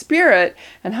Holy Spirit,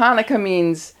 and Hanukkah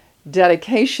means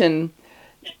dedication?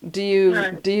 Do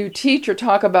you teach or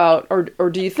talk about, or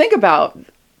do you think about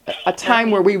a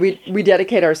time where we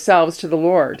rededicate ourselves to the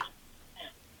Lord?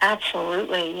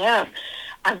 Absolutely, yeah.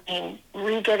 I mean,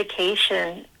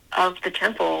 rededication of the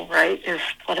temple, right, is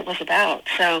what it was about.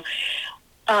 So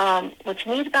what's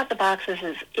neat about the boxes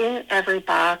is in every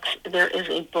box there is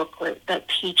a booklet that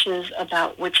teaches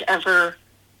about whichever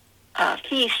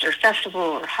feast or festival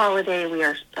or holiday we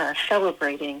are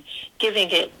celebrating, giving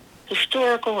it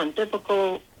historical and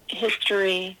biblical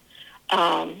history,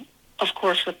 of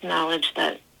course with knowledge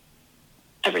that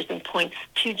everything points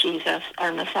to Jesus,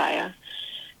 our Messiah.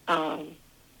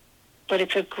 But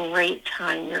it's a great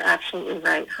time. You're absolutely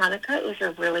right. Hanukkah is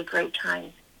a really great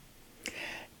time.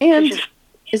 And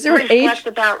is there an age?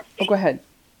 About, go ahead.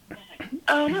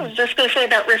 Oh, no, I was just going to say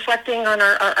about reflecting on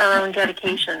our own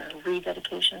dedication,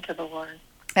 rededication to the Lord.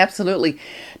 Absolutely.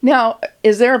 Now,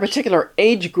 is there a particular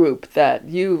age group that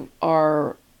you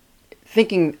are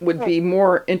thinking would be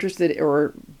more interested,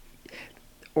 or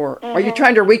are you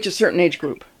trying to reach a certain age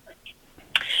group?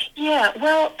 Yeah,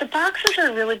 well, the boxes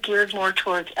are really geared more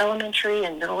towards elementary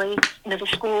and middle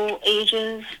school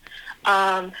ages.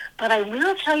 But I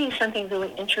will tell you something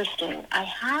really interesting. I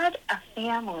had a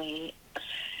family,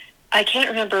 I can't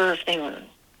remember if they were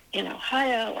in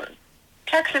Ohio or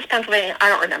Texas, Pennsylvania, I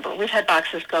don't remember. We've had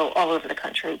boxes go all over the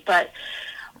country. But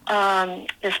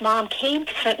this mom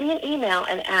sent me an email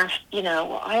and asked,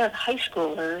 well, I have high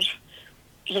schoolers,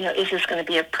 is this going to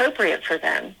be appropriate for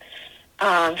them?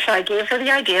 So I gave her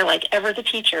the idea, like ever the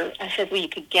teacher. I said, well, you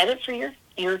could get it for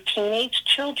your teenage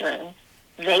children.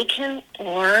 They can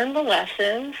learn the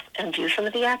lessons and do some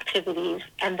of the activities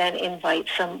and then invite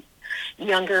some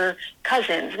younger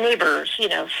cousins, neighbors,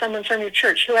 someone from your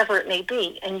church, whoever it may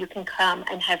be, and you can come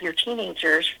and have your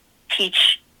teenagers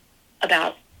teach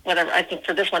about whatever. I think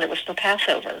for this one it was for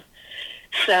Passover.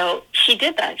 So she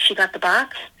did that. She got the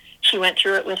box. She went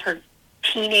through it with her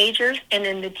teenagers, and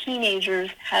then the teenagers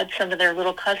had some of their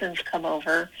little cousins come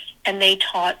over, and they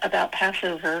taught about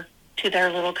Passover to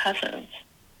their little cousins.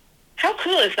 How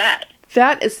cool is that?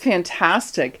 That is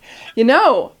fantastic.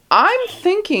 I'm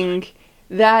thinking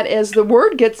that as the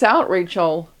word gets out,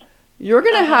 Rachel, you're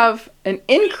going to have an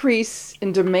increase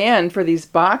in demand for these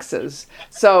boxes.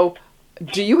 So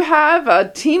do you have a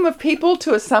team of people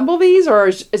to assemble these, or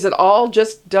is it all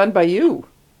just done by you?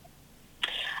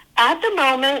 At the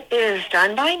moment, it is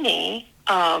done by me.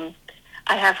 I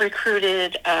have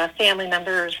recruited family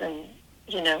members and,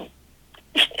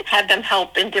 had them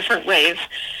help in different ways.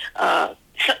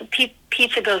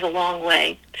 Pizza goes a long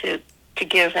way to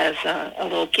give as a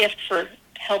little gift for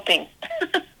helping.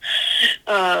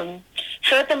 So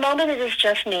at the moment, it is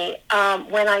just me.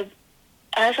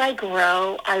 As I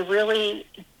grow, I really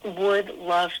would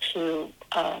love to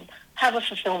have a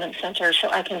fulfillment center so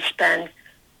I can spend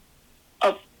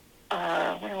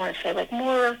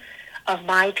more of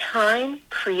my time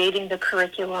creating the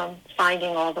curriculum,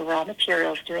 finding all the raw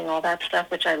materials, doing all that stuff,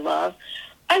 which I love.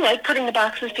 I like putting the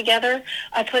boxes together.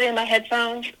 I put in my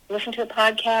headphones, listen to a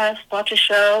podcast, watch a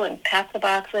show, and pack the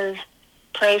boxes,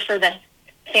 pray for the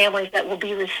families that will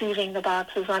be receiving the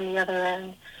boxes on the other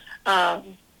end.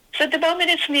 So at the moment,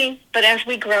 it's me, but as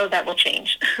we grow, that will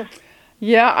change.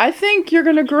 Yeah, I think you're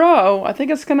going to grow. I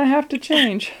think it's going to have to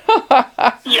change.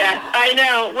 Yeah, I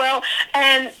know. Well,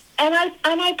 and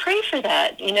I pray for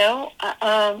that,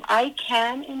 I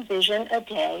can envision a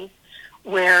day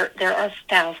where there are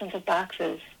thousands of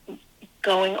boxes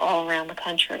going all around the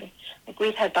country. Like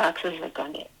we've had boxes that have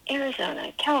gone to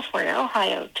Arizona, California,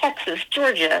 Ohio, Texas,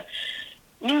 Georgia,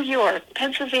 New York,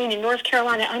 Pennsylvania, North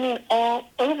Carolina. I mean, all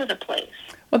over the place.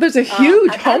 Well, there's a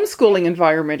huge homeschooling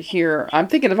environment here. I'm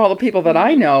thinking of all the people that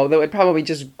I know that would probably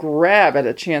just grab at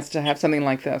a chance to have something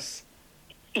like this.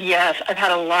 Yes, I've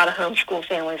had a lot of homeschool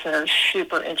families that are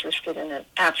super interested in it.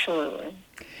 Absolutely.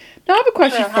 Now, I have a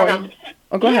question for you.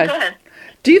 Oh, go ahead. Go ahead.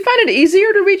 Do you find it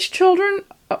easier to reach children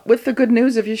with the good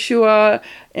news of Yeshua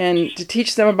and to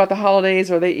teach them about the holidays?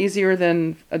 Are they easier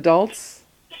than adults?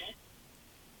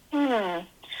 Well,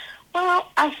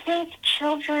 I think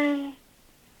children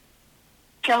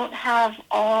don't have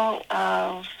all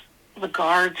of the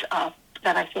guards up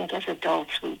that I think as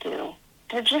adults we do.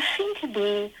 They just seem to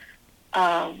be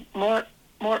more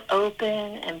open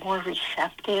and more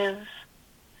receptive.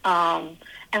 And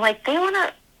like they want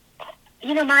to,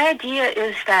 my idea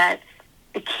is that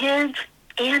the kids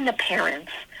and the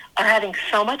parents are having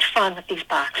so much fun with these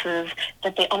boxes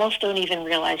that they almost don't even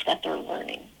realize that they're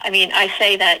learning. I mean, I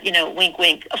say that, wink,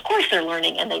 wink. Of course they're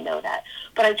learning and they know that.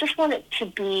 But I just want it to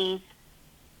be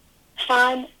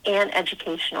fun and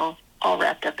educational, all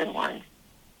wrapped up in one.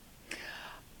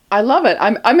 I love it.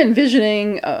 I'm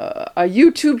envisioning a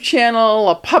YouTube channel,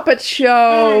 a puppet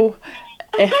show.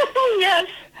 Yes.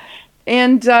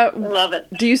 And love it.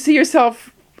 Do you see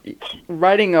yourself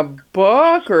writing a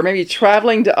book or maybe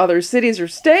traveling to other cities or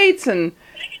states? And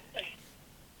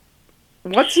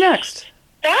what's next?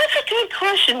 That's a good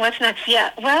question. What's next?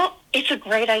 Yeah. Well, it's a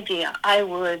great idea. I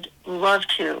would love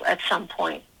to at some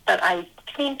point but I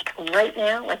think right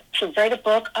now, like to write a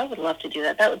book, I would love to do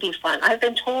that. That would be fun. I've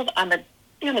been told I'm a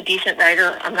decent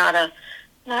writer. I'm not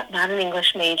an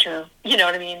English major, you know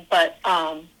what I mean? But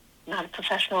not a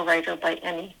professional writer by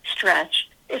any stretch.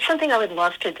 It's something I would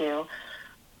love to do.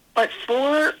 But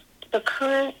for the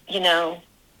current,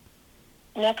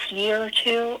 next year or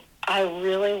two, I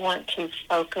really want to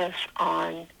focus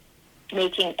on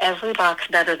making every box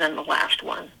better than the last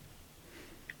one.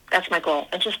 That's my goal,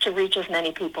 and just to reach as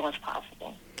many people as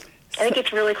possible. I think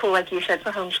it's really cool, like you said,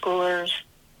 for homeschoolers.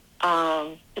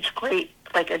 It's great,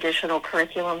 like additional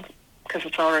curriculum because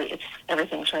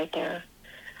everything's right there.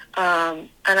 And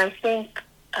I think,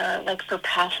 like for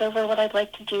Passover, what I'd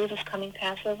like to do this coming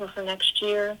Passover for next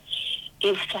year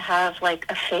is to have like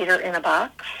a Seder in a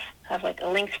box, have like a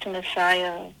Links to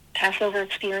Messiah Passover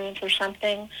experience or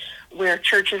something, where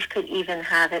churches could even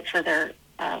have it for their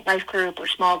life group or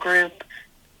small group,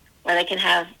 where they can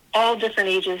have all different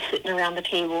ages sitting around the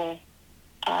table.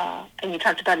 And you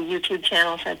talked about a YouTube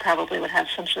channel, so I probably would have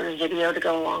some sort of video to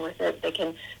go along with it. They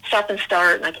can stop and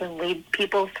start, and I can lead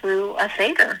people through a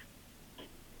Seder.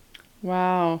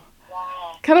 Wow.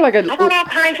 Kind of like I got all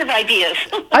kinds of ideas.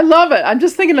 I love it. I'm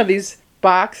just thinking of these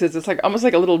boxes. It's like almost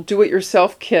like a little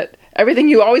do-it-yourself kit. Everything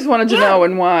you always wanted to know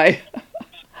and why.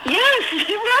 Yes,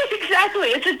 right, exactly.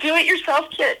 It's a do-it-yourself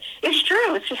kit. It's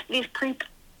true. It's just these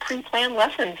pre-planned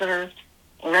lessons that are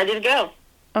ready to go.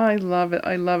 I love it.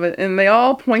 I love it. And they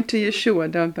all point to Yeshua,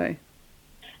 don't they?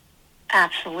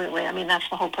 Absolutely. I mean, that's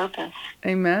the whole purpose.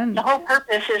 Amen. The whole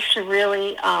purpose is to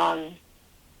really,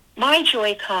 my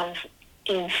joy comes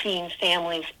in seeing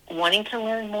families wanting to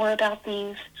learn more about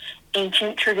these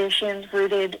ancient traditions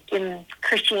rooted in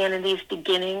Christianity's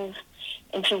beginnings,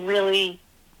 and to really,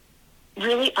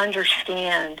 really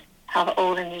understand how the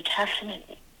Old and New Testament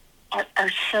are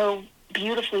so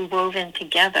beautifully woven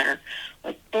together.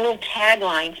 Like the little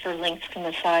tagline for Links to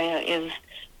Messiah is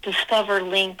discover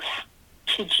links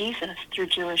to Jesus through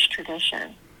Jewish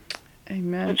tradition.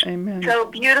 Amen. Which Amen. so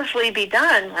beautifully be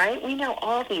done, right? We know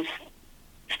all these,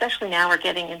 especially now we're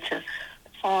getting into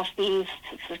fall feasts.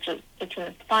 It's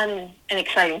a fun and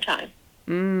exciting time.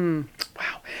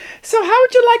 Wow. So how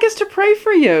would you like us to pray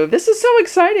for you? This is so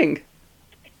exciting.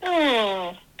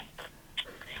 How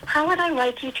would I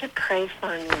like you to pray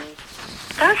for me?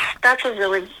 That's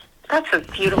a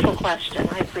beautiful question.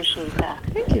 I appreciate that.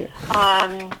 Thank you.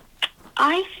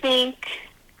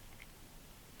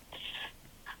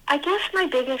 I guess my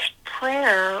biggest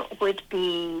prayer would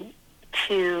be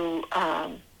to,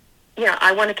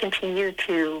 I want to continue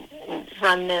to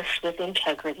run this with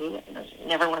integrity. I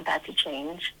never want that to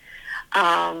change.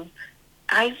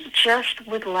 I just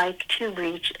would like to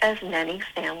reach as many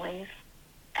families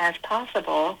as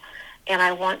possible, and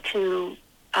I want to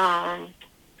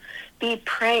be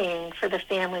praying for the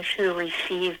families who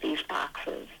receive these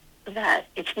boxes, that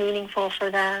it's meaningful for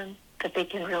them, that they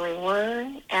can really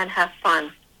learn and have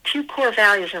fun. 2 core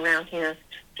values around here,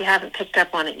 if you haven't picked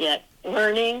up on it yet: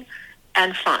 learning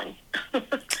and fun.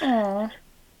 Aww.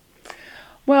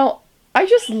 Well, I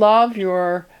just love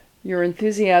your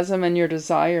enthusiasm and your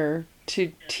desire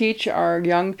to teach our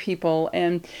young people.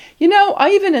 And,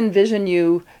 I even envision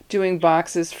you doing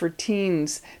boxes for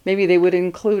teens. Maybe they would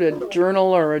include a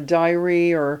journal or a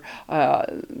diary or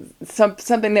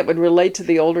something that would relate to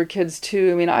the older kids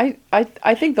too. I mean,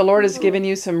 I think the Lord has given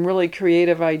you some really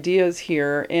creative ideas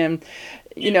here. And,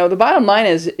 the bottom line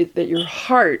is that your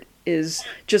heart is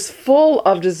just full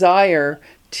of desire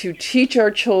to teach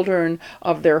our children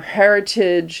of their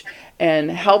heritage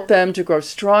and help them to grow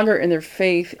stronger in their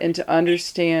faith and to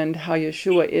understand how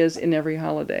Yeshua is in every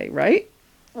holiday, right?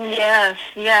 Yes.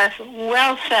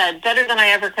 Well said. Better than I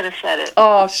ever could have said it.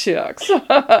 Oh, shucks.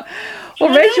 Well,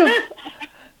 Rachel,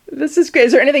 this is great.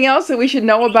 Is there anything else that we should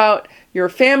know about your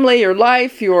family, your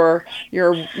life, your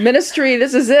ministry?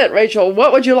 This is it, Rachel.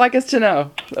 What would you like us to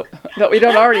know that we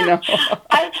don't already know?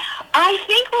 I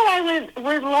think what I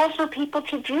would love for people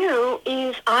to do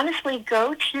is honestly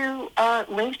go to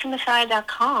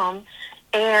linkstomessiah.com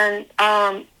and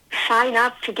sign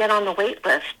up to get on the wait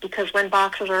list, because when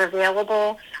boxes are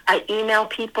available, I email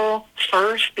people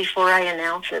first before I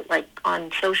announce it, like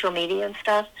on social media and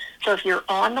stuff. So if you're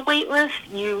on the wait list,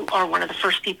 you are one of the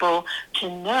first people to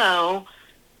know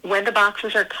when the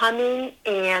boxes are coming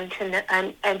and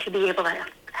to be able to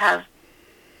have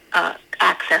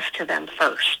access to them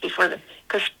first because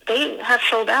they have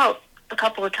sold out a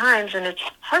couple of times, and it's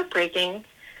heartbreaking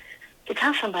to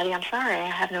tell somebody, I'm sorry, I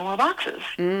have no more boxes.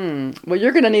 Well,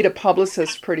 you're going to need a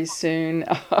publicist pretty soon.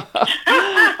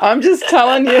 I'm just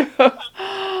telling you.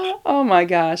 Oh my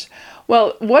gosh.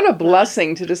 Well, what a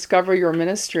blessing to discover your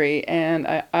ministry. And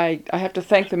I have to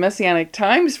thank the Messianic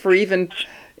Times for even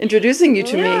introducing you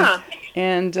to me.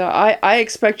 And I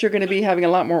expect you're going to be having a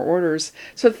lot more orders.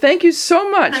 So thank you so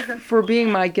much for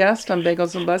being my guest on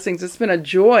Bagels and Blessings. It's been a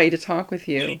joy to talk with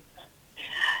you.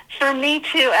 For me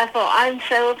too, Ethel. I'm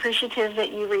so appreciative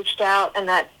that you reached out, and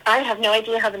that I have no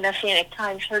idea how the Messianic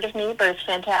Times heard of me, but it's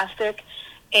fantastic.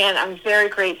 And I'm very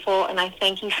grateful, and I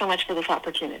thank you so much for this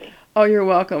opportunity. Oh, you're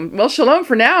welcome. Well, shalom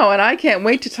for now, and I can't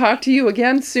wait to talk to you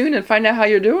again soon and find out how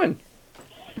you're doing.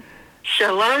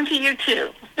 Shalom to you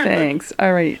too. Thanks.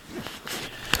 All right.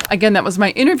 Again, that was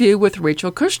my interview with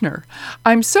Rachel Kushner.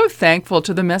 I'm so thankful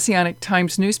to the Messianic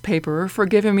Times newspaper for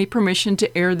giving me permission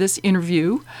to air this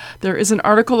interview. There is an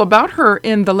article about her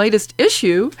in the latest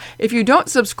issue. If you don't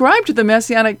subscribe to the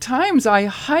Messianic Times, I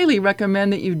highly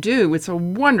recommend that you do. It's a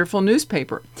wonderful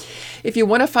newspaper. If you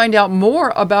want to find out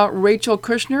more about Rachel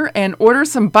Kushner and order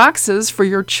some boxes for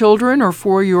your children or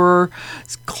for your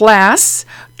class,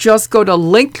 just go to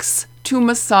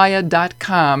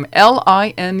links2messiah.com,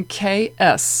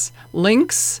 LINKS,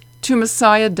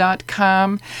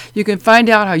 links2messiah.com. You can find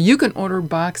out how you can order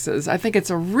boxes. I think it's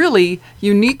a really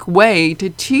unique way to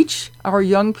teach our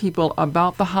young people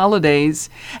about the holidays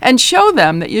and show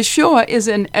them that Yeshua is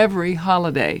in every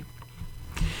holiday.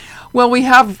 Well, we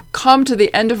have come to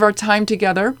the end of our time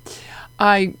together.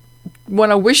 I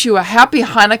want to wish you a happy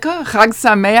Hanukkah, Chag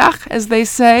Sameach, as they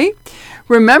say.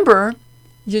 Remember,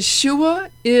 Yeshua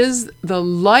is the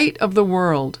light of the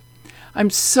world.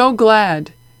 I'm so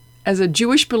glad, as a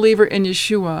Jewish believer in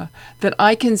Yeshua, that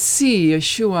I can see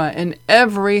Yeshua in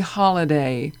every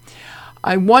holiday.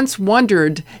 I once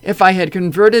wondered if I had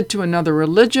converted to another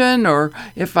religion or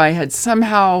if I had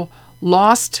somehow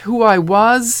lost who I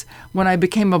was when I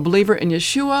became a believer in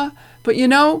Yeshua. But you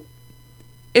know,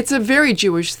 it's a very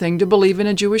Jewish thing to believe in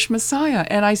a Jewish Messiah,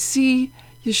 and I see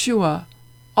Yeshua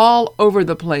all over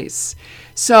the place.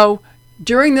 So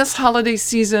during this holiday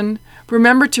season,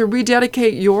 remember to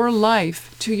rededicate your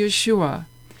life to Yeshua.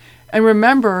 And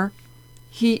remember,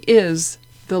 He is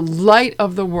the light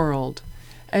of the world.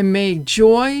 And may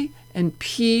joy and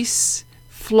peace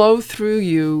flow through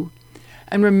you.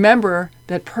 And remember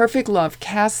that perfect love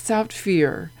casts out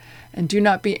fear. And do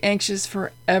not be anxious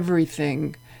for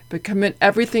everything, but commit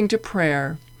everything to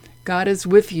prayer. God is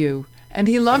with you, and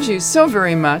He loves you so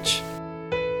very much.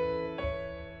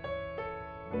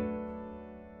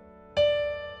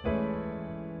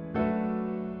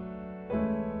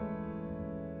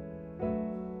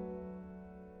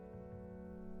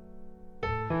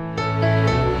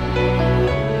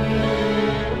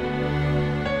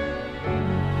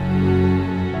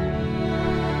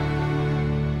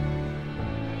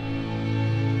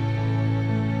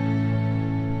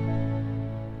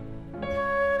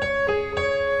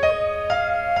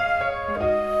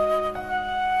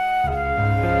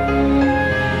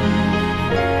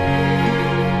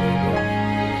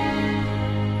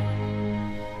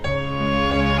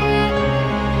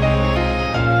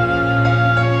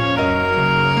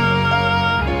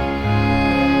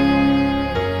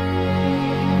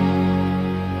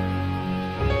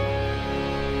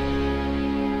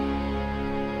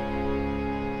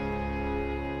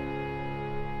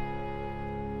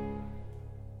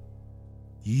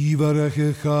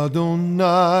 Yivarechech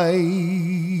Adonai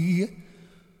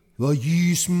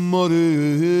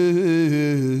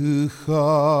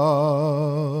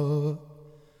Vayismorecha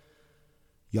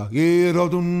Yagir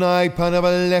Adonai panav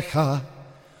alecha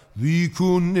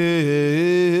Vikunecha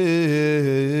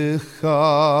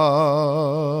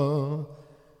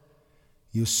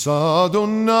Yisa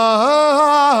Adonai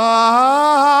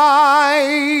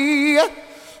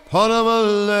panav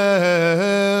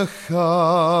alecha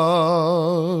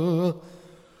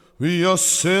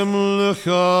V'yasem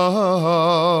lecha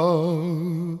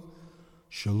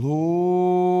shalom.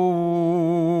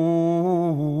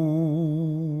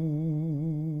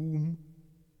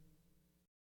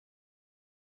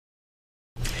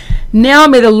 Now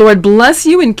may the Lord bless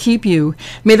you and keep you.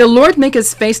 May the Lord make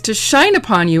His face to shine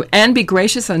upon you and be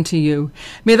gracious unto you.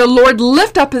 May the Lord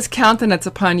lift up His countenance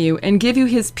upon you and give you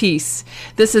His peace.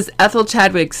 This is Ethel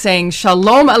Chadwick saying,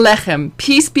 Shalom Aleichem,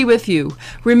 peace be with you.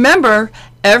 Remember,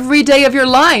 every day of your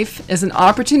life is an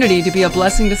opportunity to be a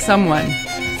blessing to someone.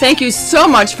 Thank you so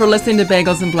much for listening to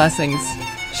Bagels and Blessings.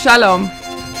 Shalom.